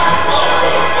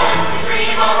 we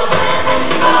dream all the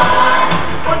women's heart,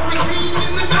 but we dream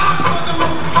in the dark for the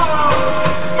most part.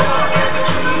 God has a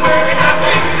tune where it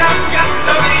happens, I've got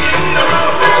to be in the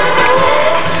room.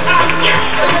 I've got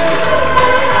to be,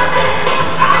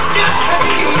 I've got to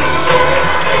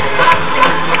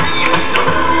be in the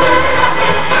room.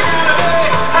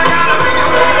 I gotta be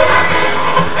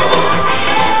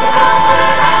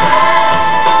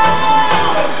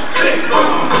click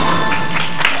boom.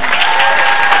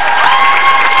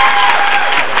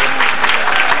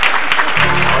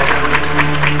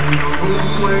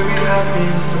 Where it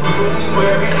happens, the room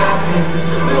where it happens,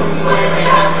 the room where it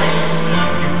happens.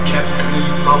 You've kept me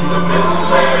from the room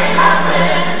where it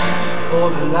happens for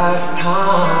the last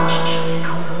time.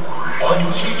 1,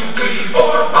 2, 3,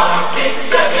 4, 5, 6,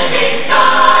 7, 8,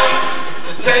 9. It's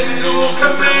the 10 dual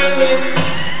commandments.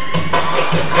 It's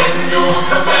the 10 dual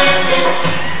commandments.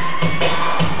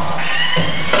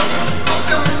 Look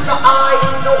 'em in the eye,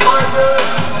 no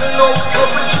highness, no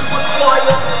courage you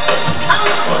require.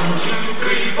 Count 1, 2,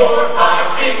 3, 4, 5,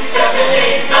 6, 7,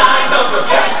 8, 9. Number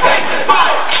 10 faces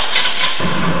fire.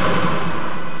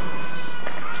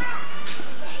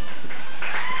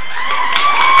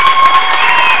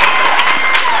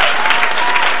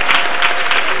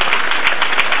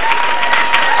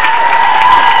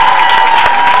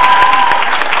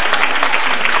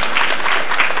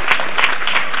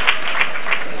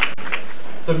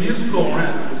 The musical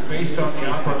Rent was based on the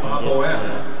opera La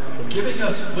Bohème, giving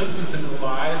us glimpses into the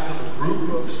lives of a group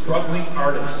of struggling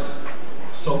artists.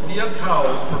 Sophia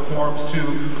Cowles performs to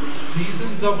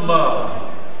Seasons of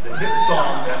Love, the hit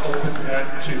song that opens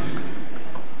Act 2.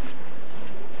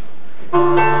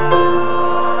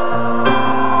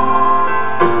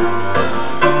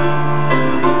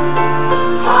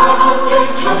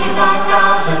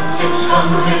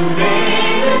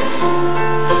 minutes,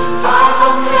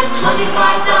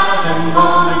 525,000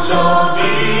 moments, oh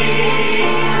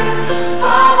dear.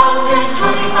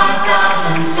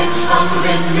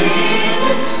 525,600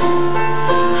 minutes.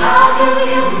 How do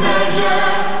you measure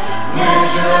a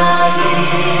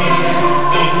year?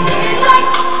 In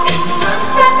daylights, in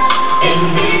sunsets, in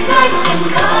midnights, in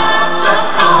cups of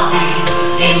coffee,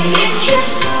 in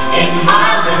inches, in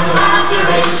miles, and laughter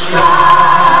and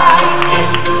strife. In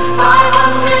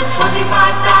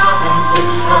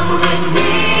 525,600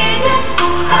 minutes,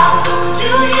 how do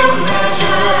you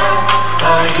measure a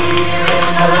year in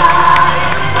the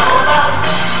life of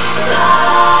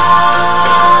love?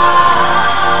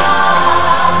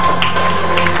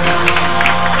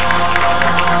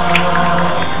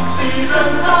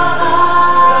 Seasons of love.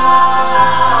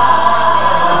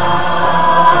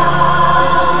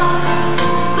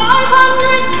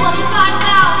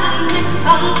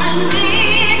 525,600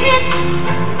 minutes.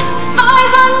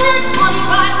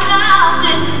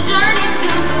 525,000 journeys to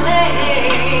the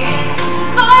lake.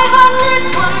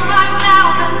 525,000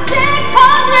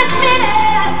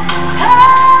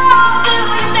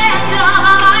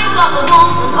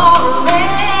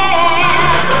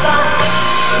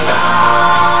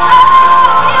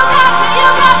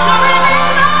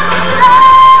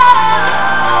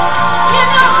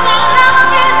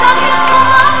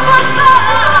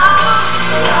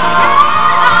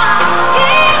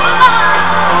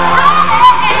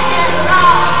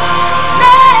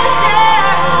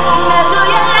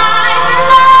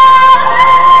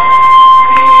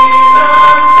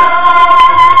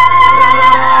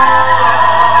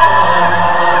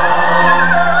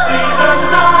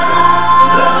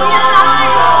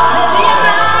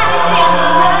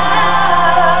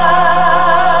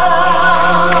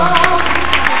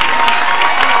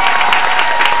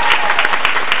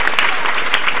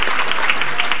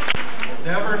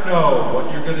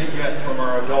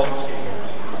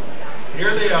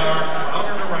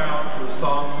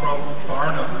 from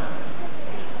Barnum.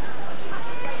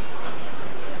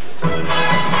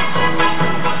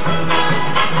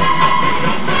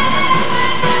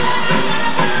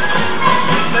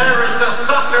 There is a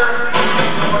sucker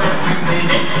for every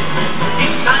minute.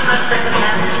 Each time that second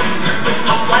hand sweeps through the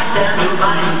top like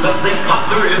dandelions, something pop,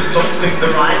 there is something,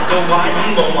 their eyes so wide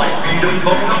and low, I feed them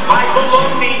bona fide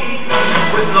baloney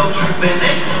with no truth in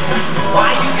it.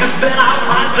 Why, you can bet I'll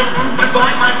rise a root to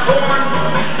buy my porn,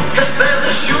 cause there's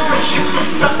a sure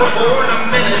shooting sucker more in a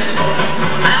minute,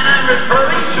 and I'm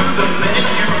referring to the minute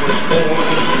you was born.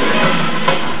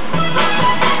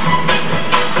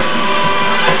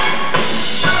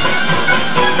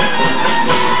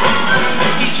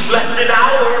 Blessed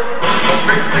hour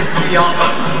brings 60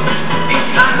 often. Each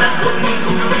time that wooden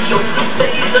cuckoo shows his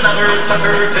face, another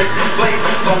sucker takes his place,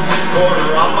 thumps his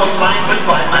quarter on the line to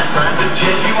buy my branded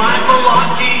genuine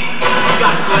malarkey.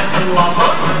 God bless and love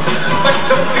her, but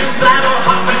don't feel sad or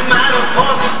hot and mad or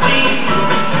cause a scene,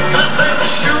 cause there's a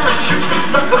sure shooting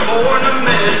sucker born a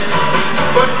minute,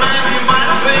 but man, you might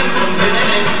have been a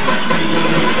minute in between.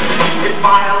 If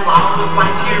I allow the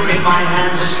right here in my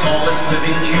hands, the smallest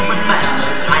living human man, the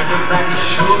sight of that is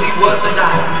surely worth a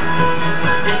dime.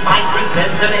 If I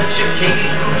present an educated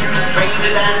gooch who's trained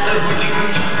to dance the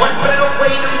hoochie-cooch, what better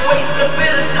way to waste a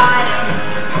bit of time?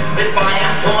 If I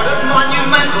import a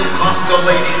monumental cost, a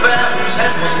lady fair whose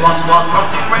head was lost while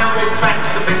crossing railroad tracks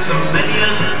to pick some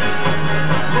Ksenias,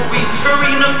 who eats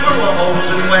farina through a hose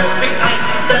and wears pink tights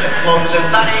instead of clothes, if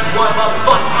that ain't worth a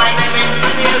buck, my name ain't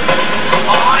Phineas.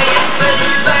 Oh, yes,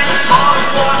 that's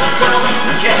hogwash, well,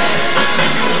 yes,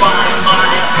 you buy my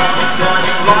hogwash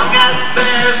long as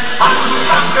there's a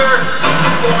sucker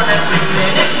born every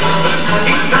minute.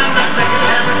 Each time that second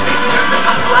hand speaks to the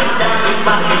top like that, the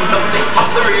bodies of the pop,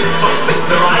 there is so thick,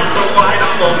 their eyes so wide,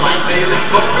 although my tail is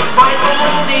bona fide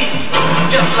baloney.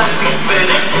 Just let me spin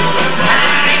it,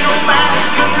 and ain't no man who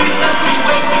can resist me,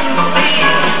 wait and see,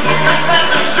 cause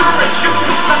there's a sure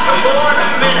shooting sucker born a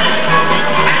minute.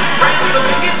 And friends, the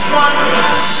biggest one,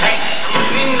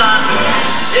 excluding none,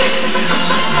 is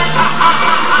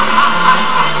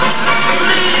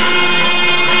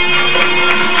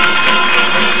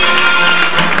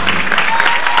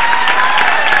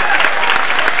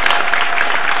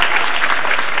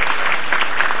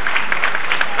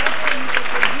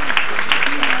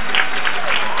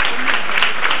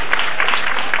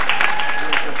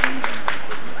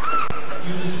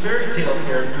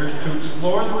to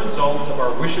explore the results of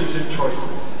our wishes and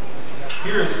choices.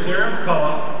 Here is Sarah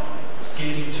McCullough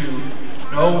skating to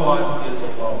No One Is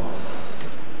Alone.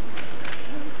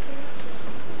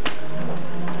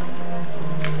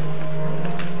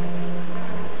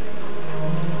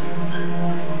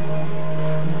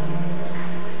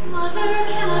 Mother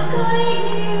cannot guide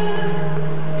you.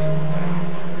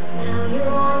 Now you're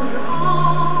on your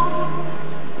own.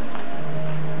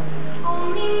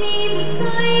 Only me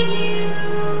beside you.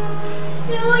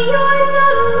 Still you're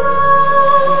not alone.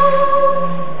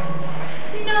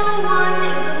 No one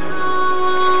is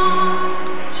alone.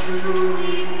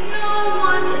 Truly, no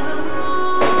one is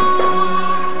alone.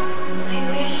 I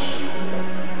wish.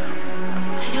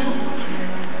 I know.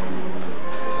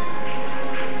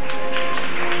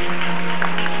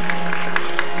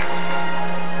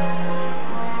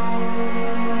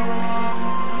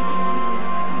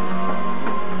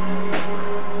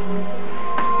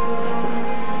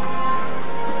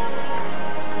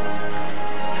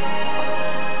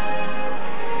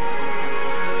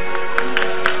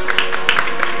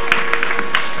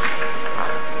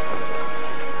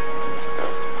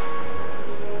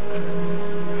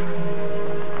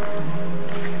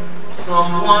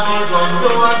 Someone is on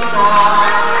your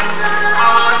side,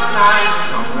 our side,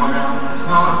 someone else is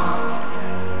not.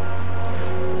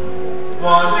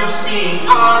 What we're seeing,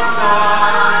 our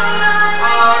side,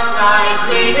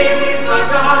 maybe we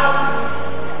forgot.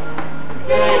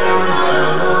 They are not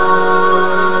alone,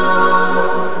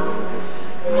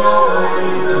 no one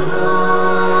is alone.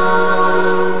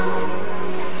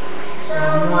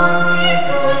 Someone is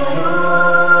on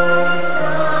your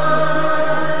side.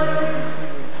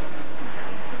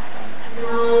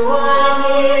 No one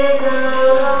is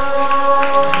alone.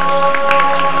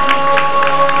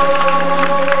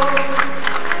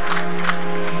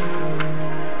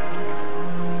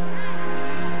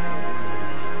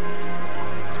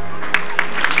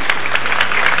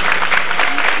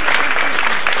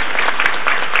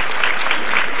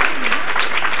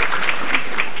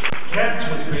 Cats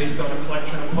was based on a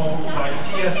collection of poems by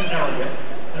T.S. Eliot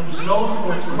and was known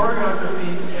for its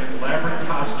choreography and elaborate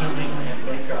costuming and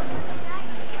makeup.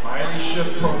 Miley Shook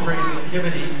portrays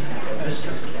activity of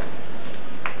Mystery Cat.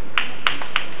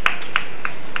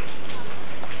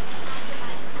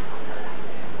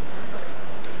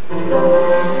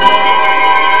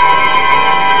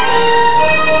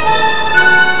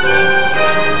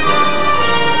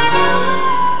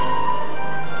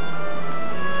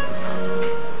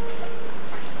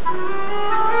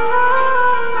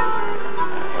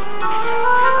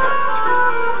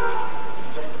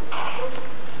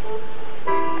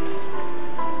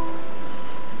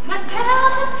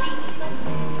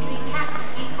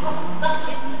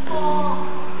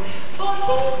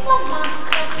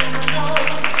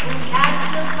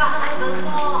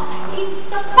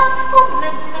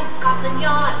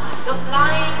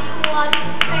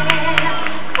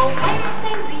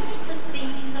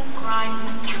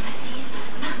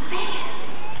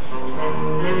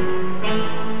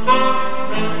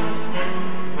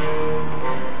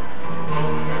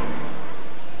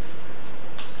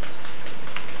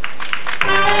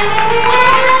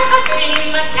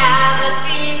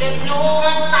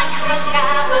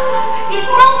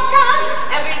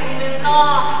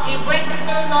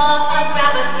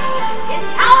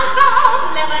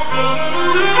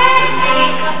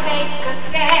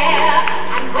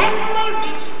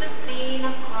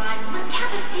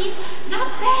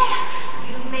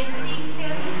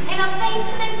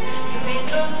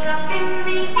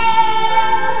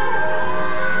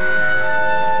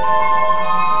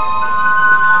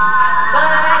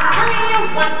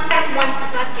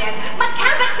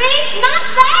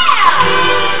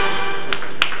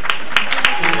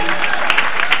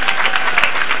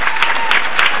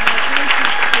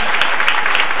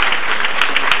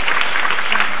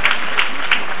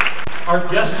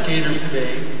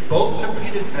 today both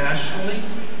competed nationally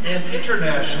and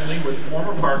internationally with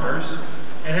former partners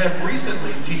and have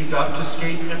recently teamed up to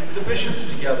skate exhibitions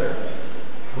together.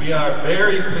 We are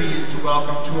very pleased to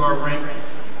welcome to our rink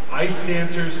ice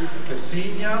dancers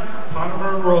Kseniya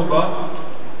Ponomaryova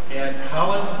and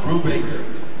Collin Brubaker.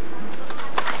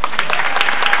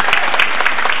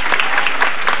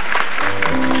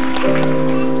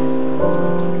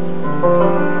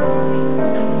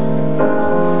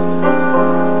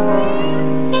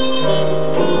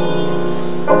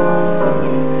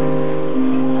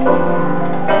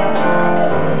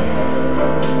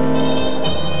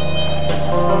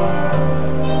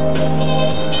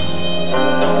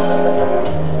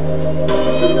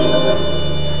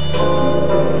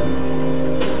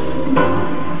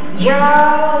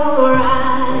 Your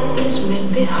eyes may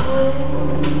be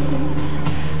whole,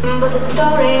 but the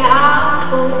story I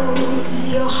told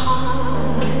is your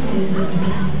heart is as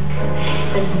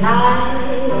black as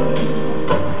night.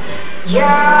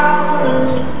 Your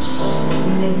lips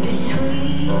may be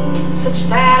sweet, such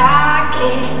that I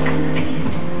can't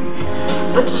compete,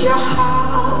 but your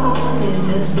heart is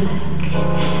as black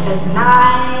as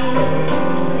night.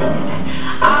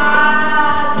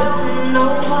 I don't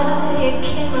know why it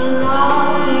came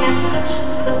along at such a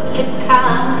perfect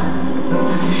time,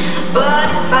 but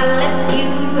if I let you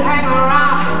hang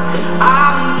around,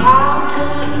 I'm bound to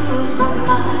lose my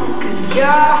mind. Cause your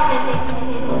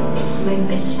hands may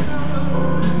be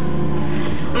strong,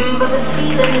 but the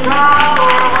feelings are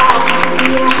wrong.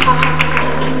 Your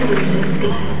heart is as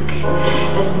black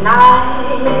as night.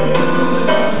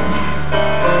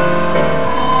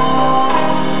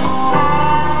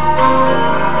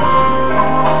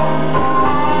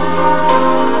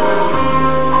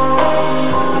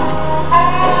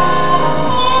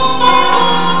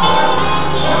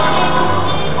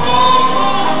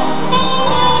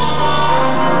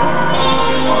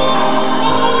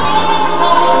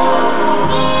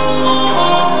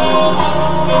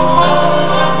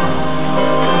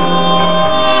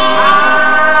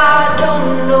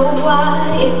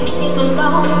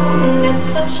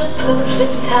 Such a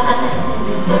perfect time,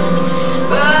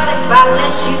 but if I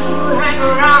let you hang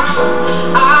around,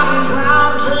 I'm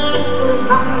bound to lose my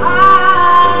mind.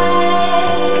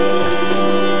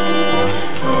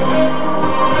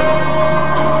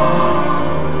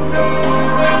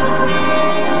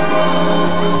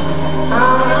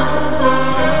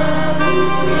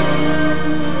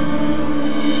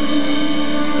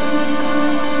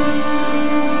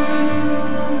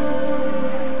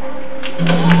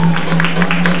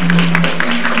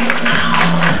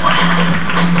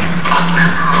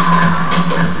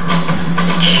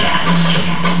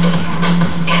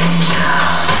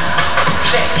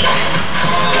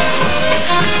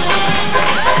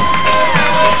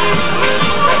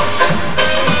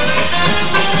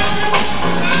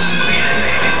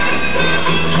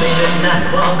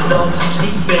 While the dogs are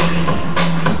sleeping,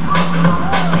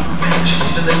 she's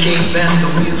in the cape and the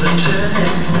wheels are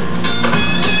turning,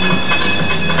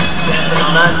 dancing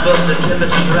on ice but the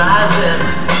temperature's rising.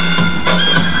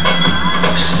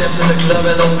 She steps in the club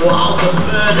and the walls are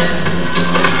burning.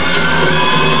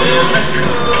 There's a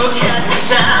cool cat in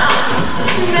town,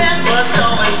 never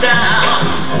going down.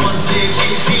 One day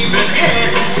she's even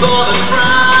heading for the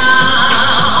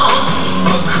crown.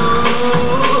 A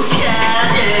cool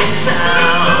cat in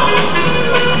town.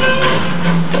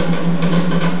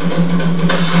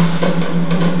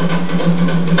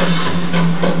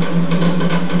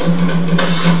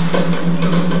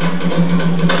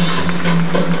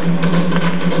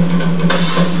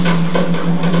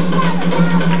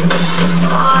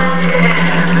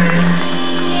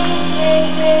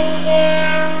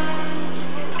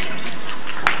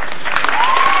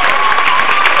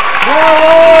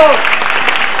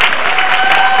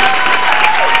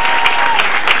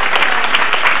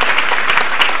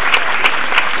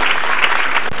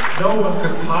 No one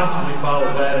could possibly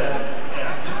follow that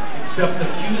act, except the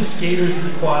cutest skaters in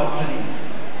the Quad Cities.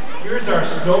 Here's our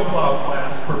snowplow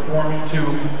class performing to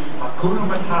Hakuna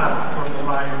Matata from The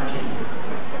Lion King.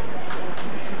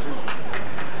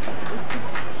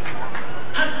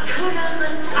 Hakuna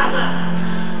Matata.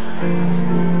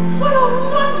 What a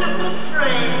wonderful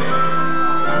phrase.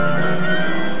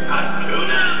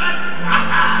 Hakuna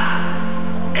Matata.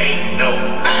 Ain't no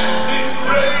passing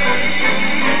craze.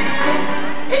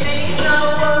 It ain't no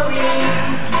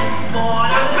worries for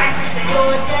the rest of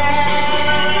your day.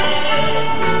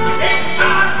 It's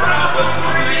our problem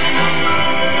free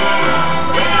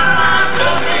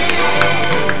philosophy.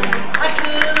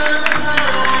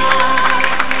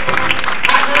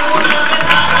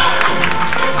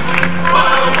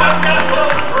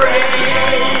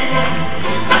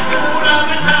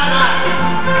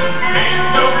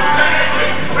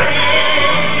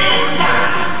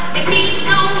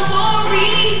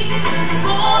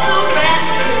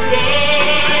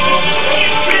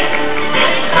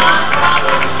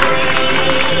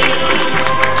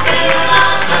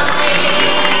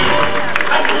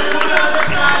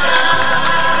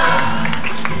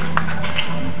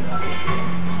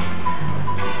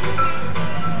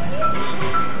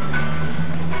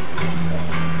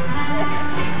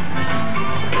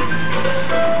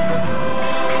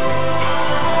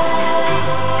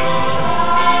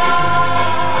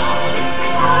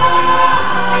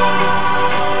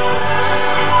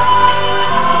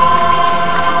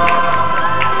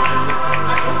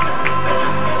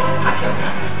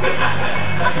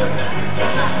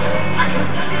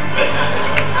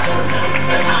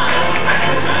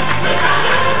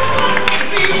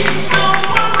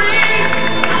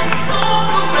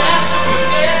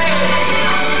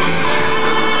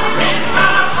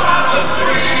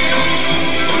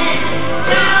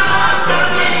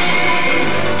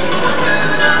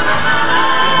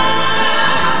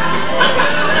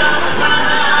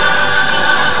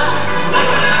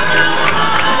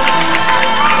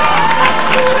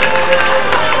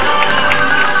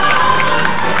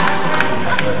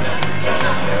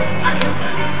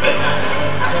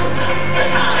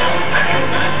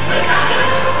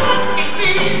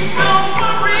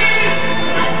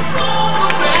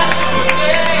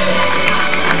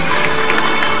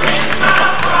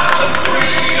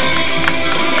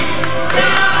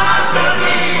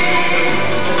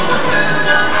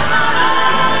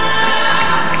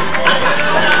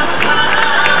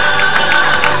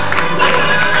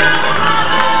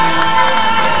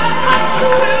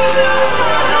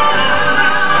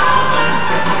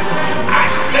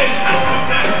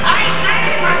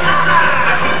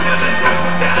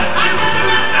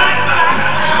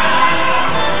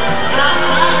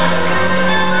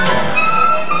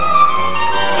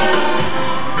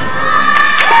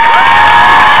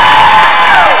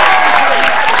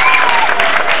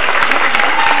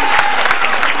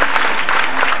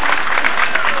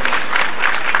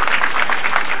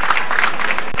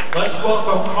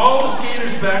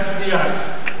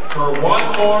 for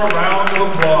one more round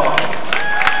of applause.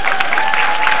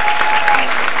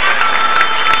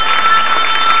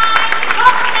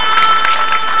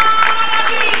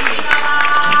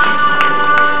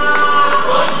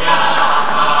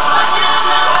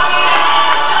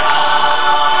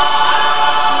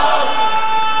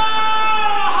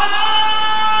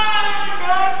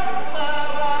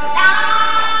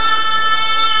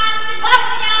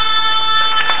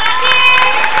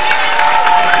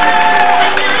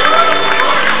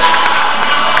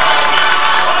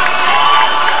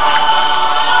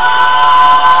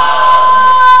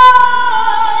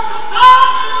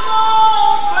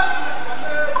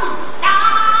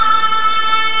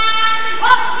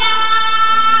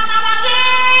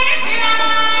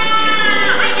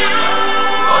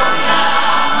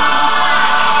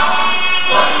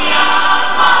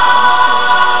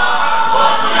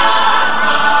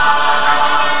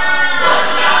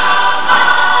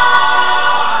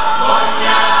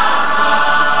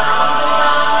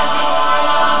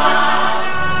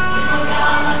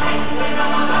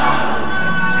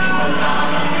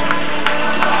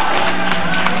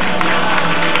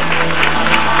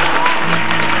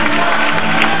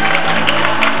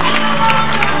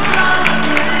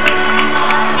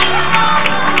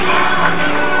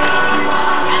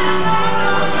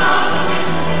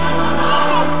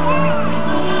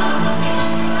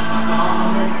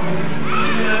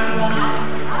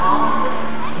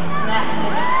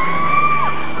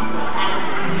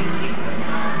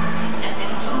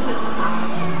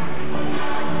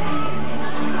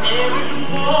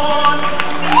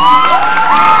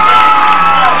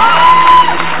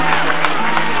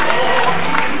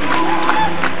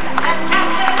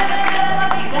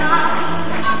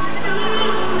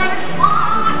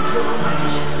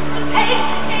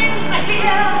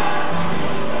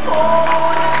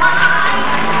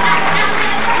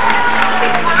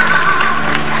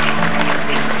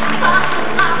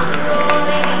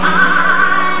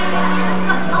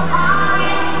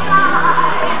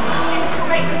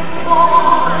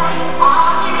 Oh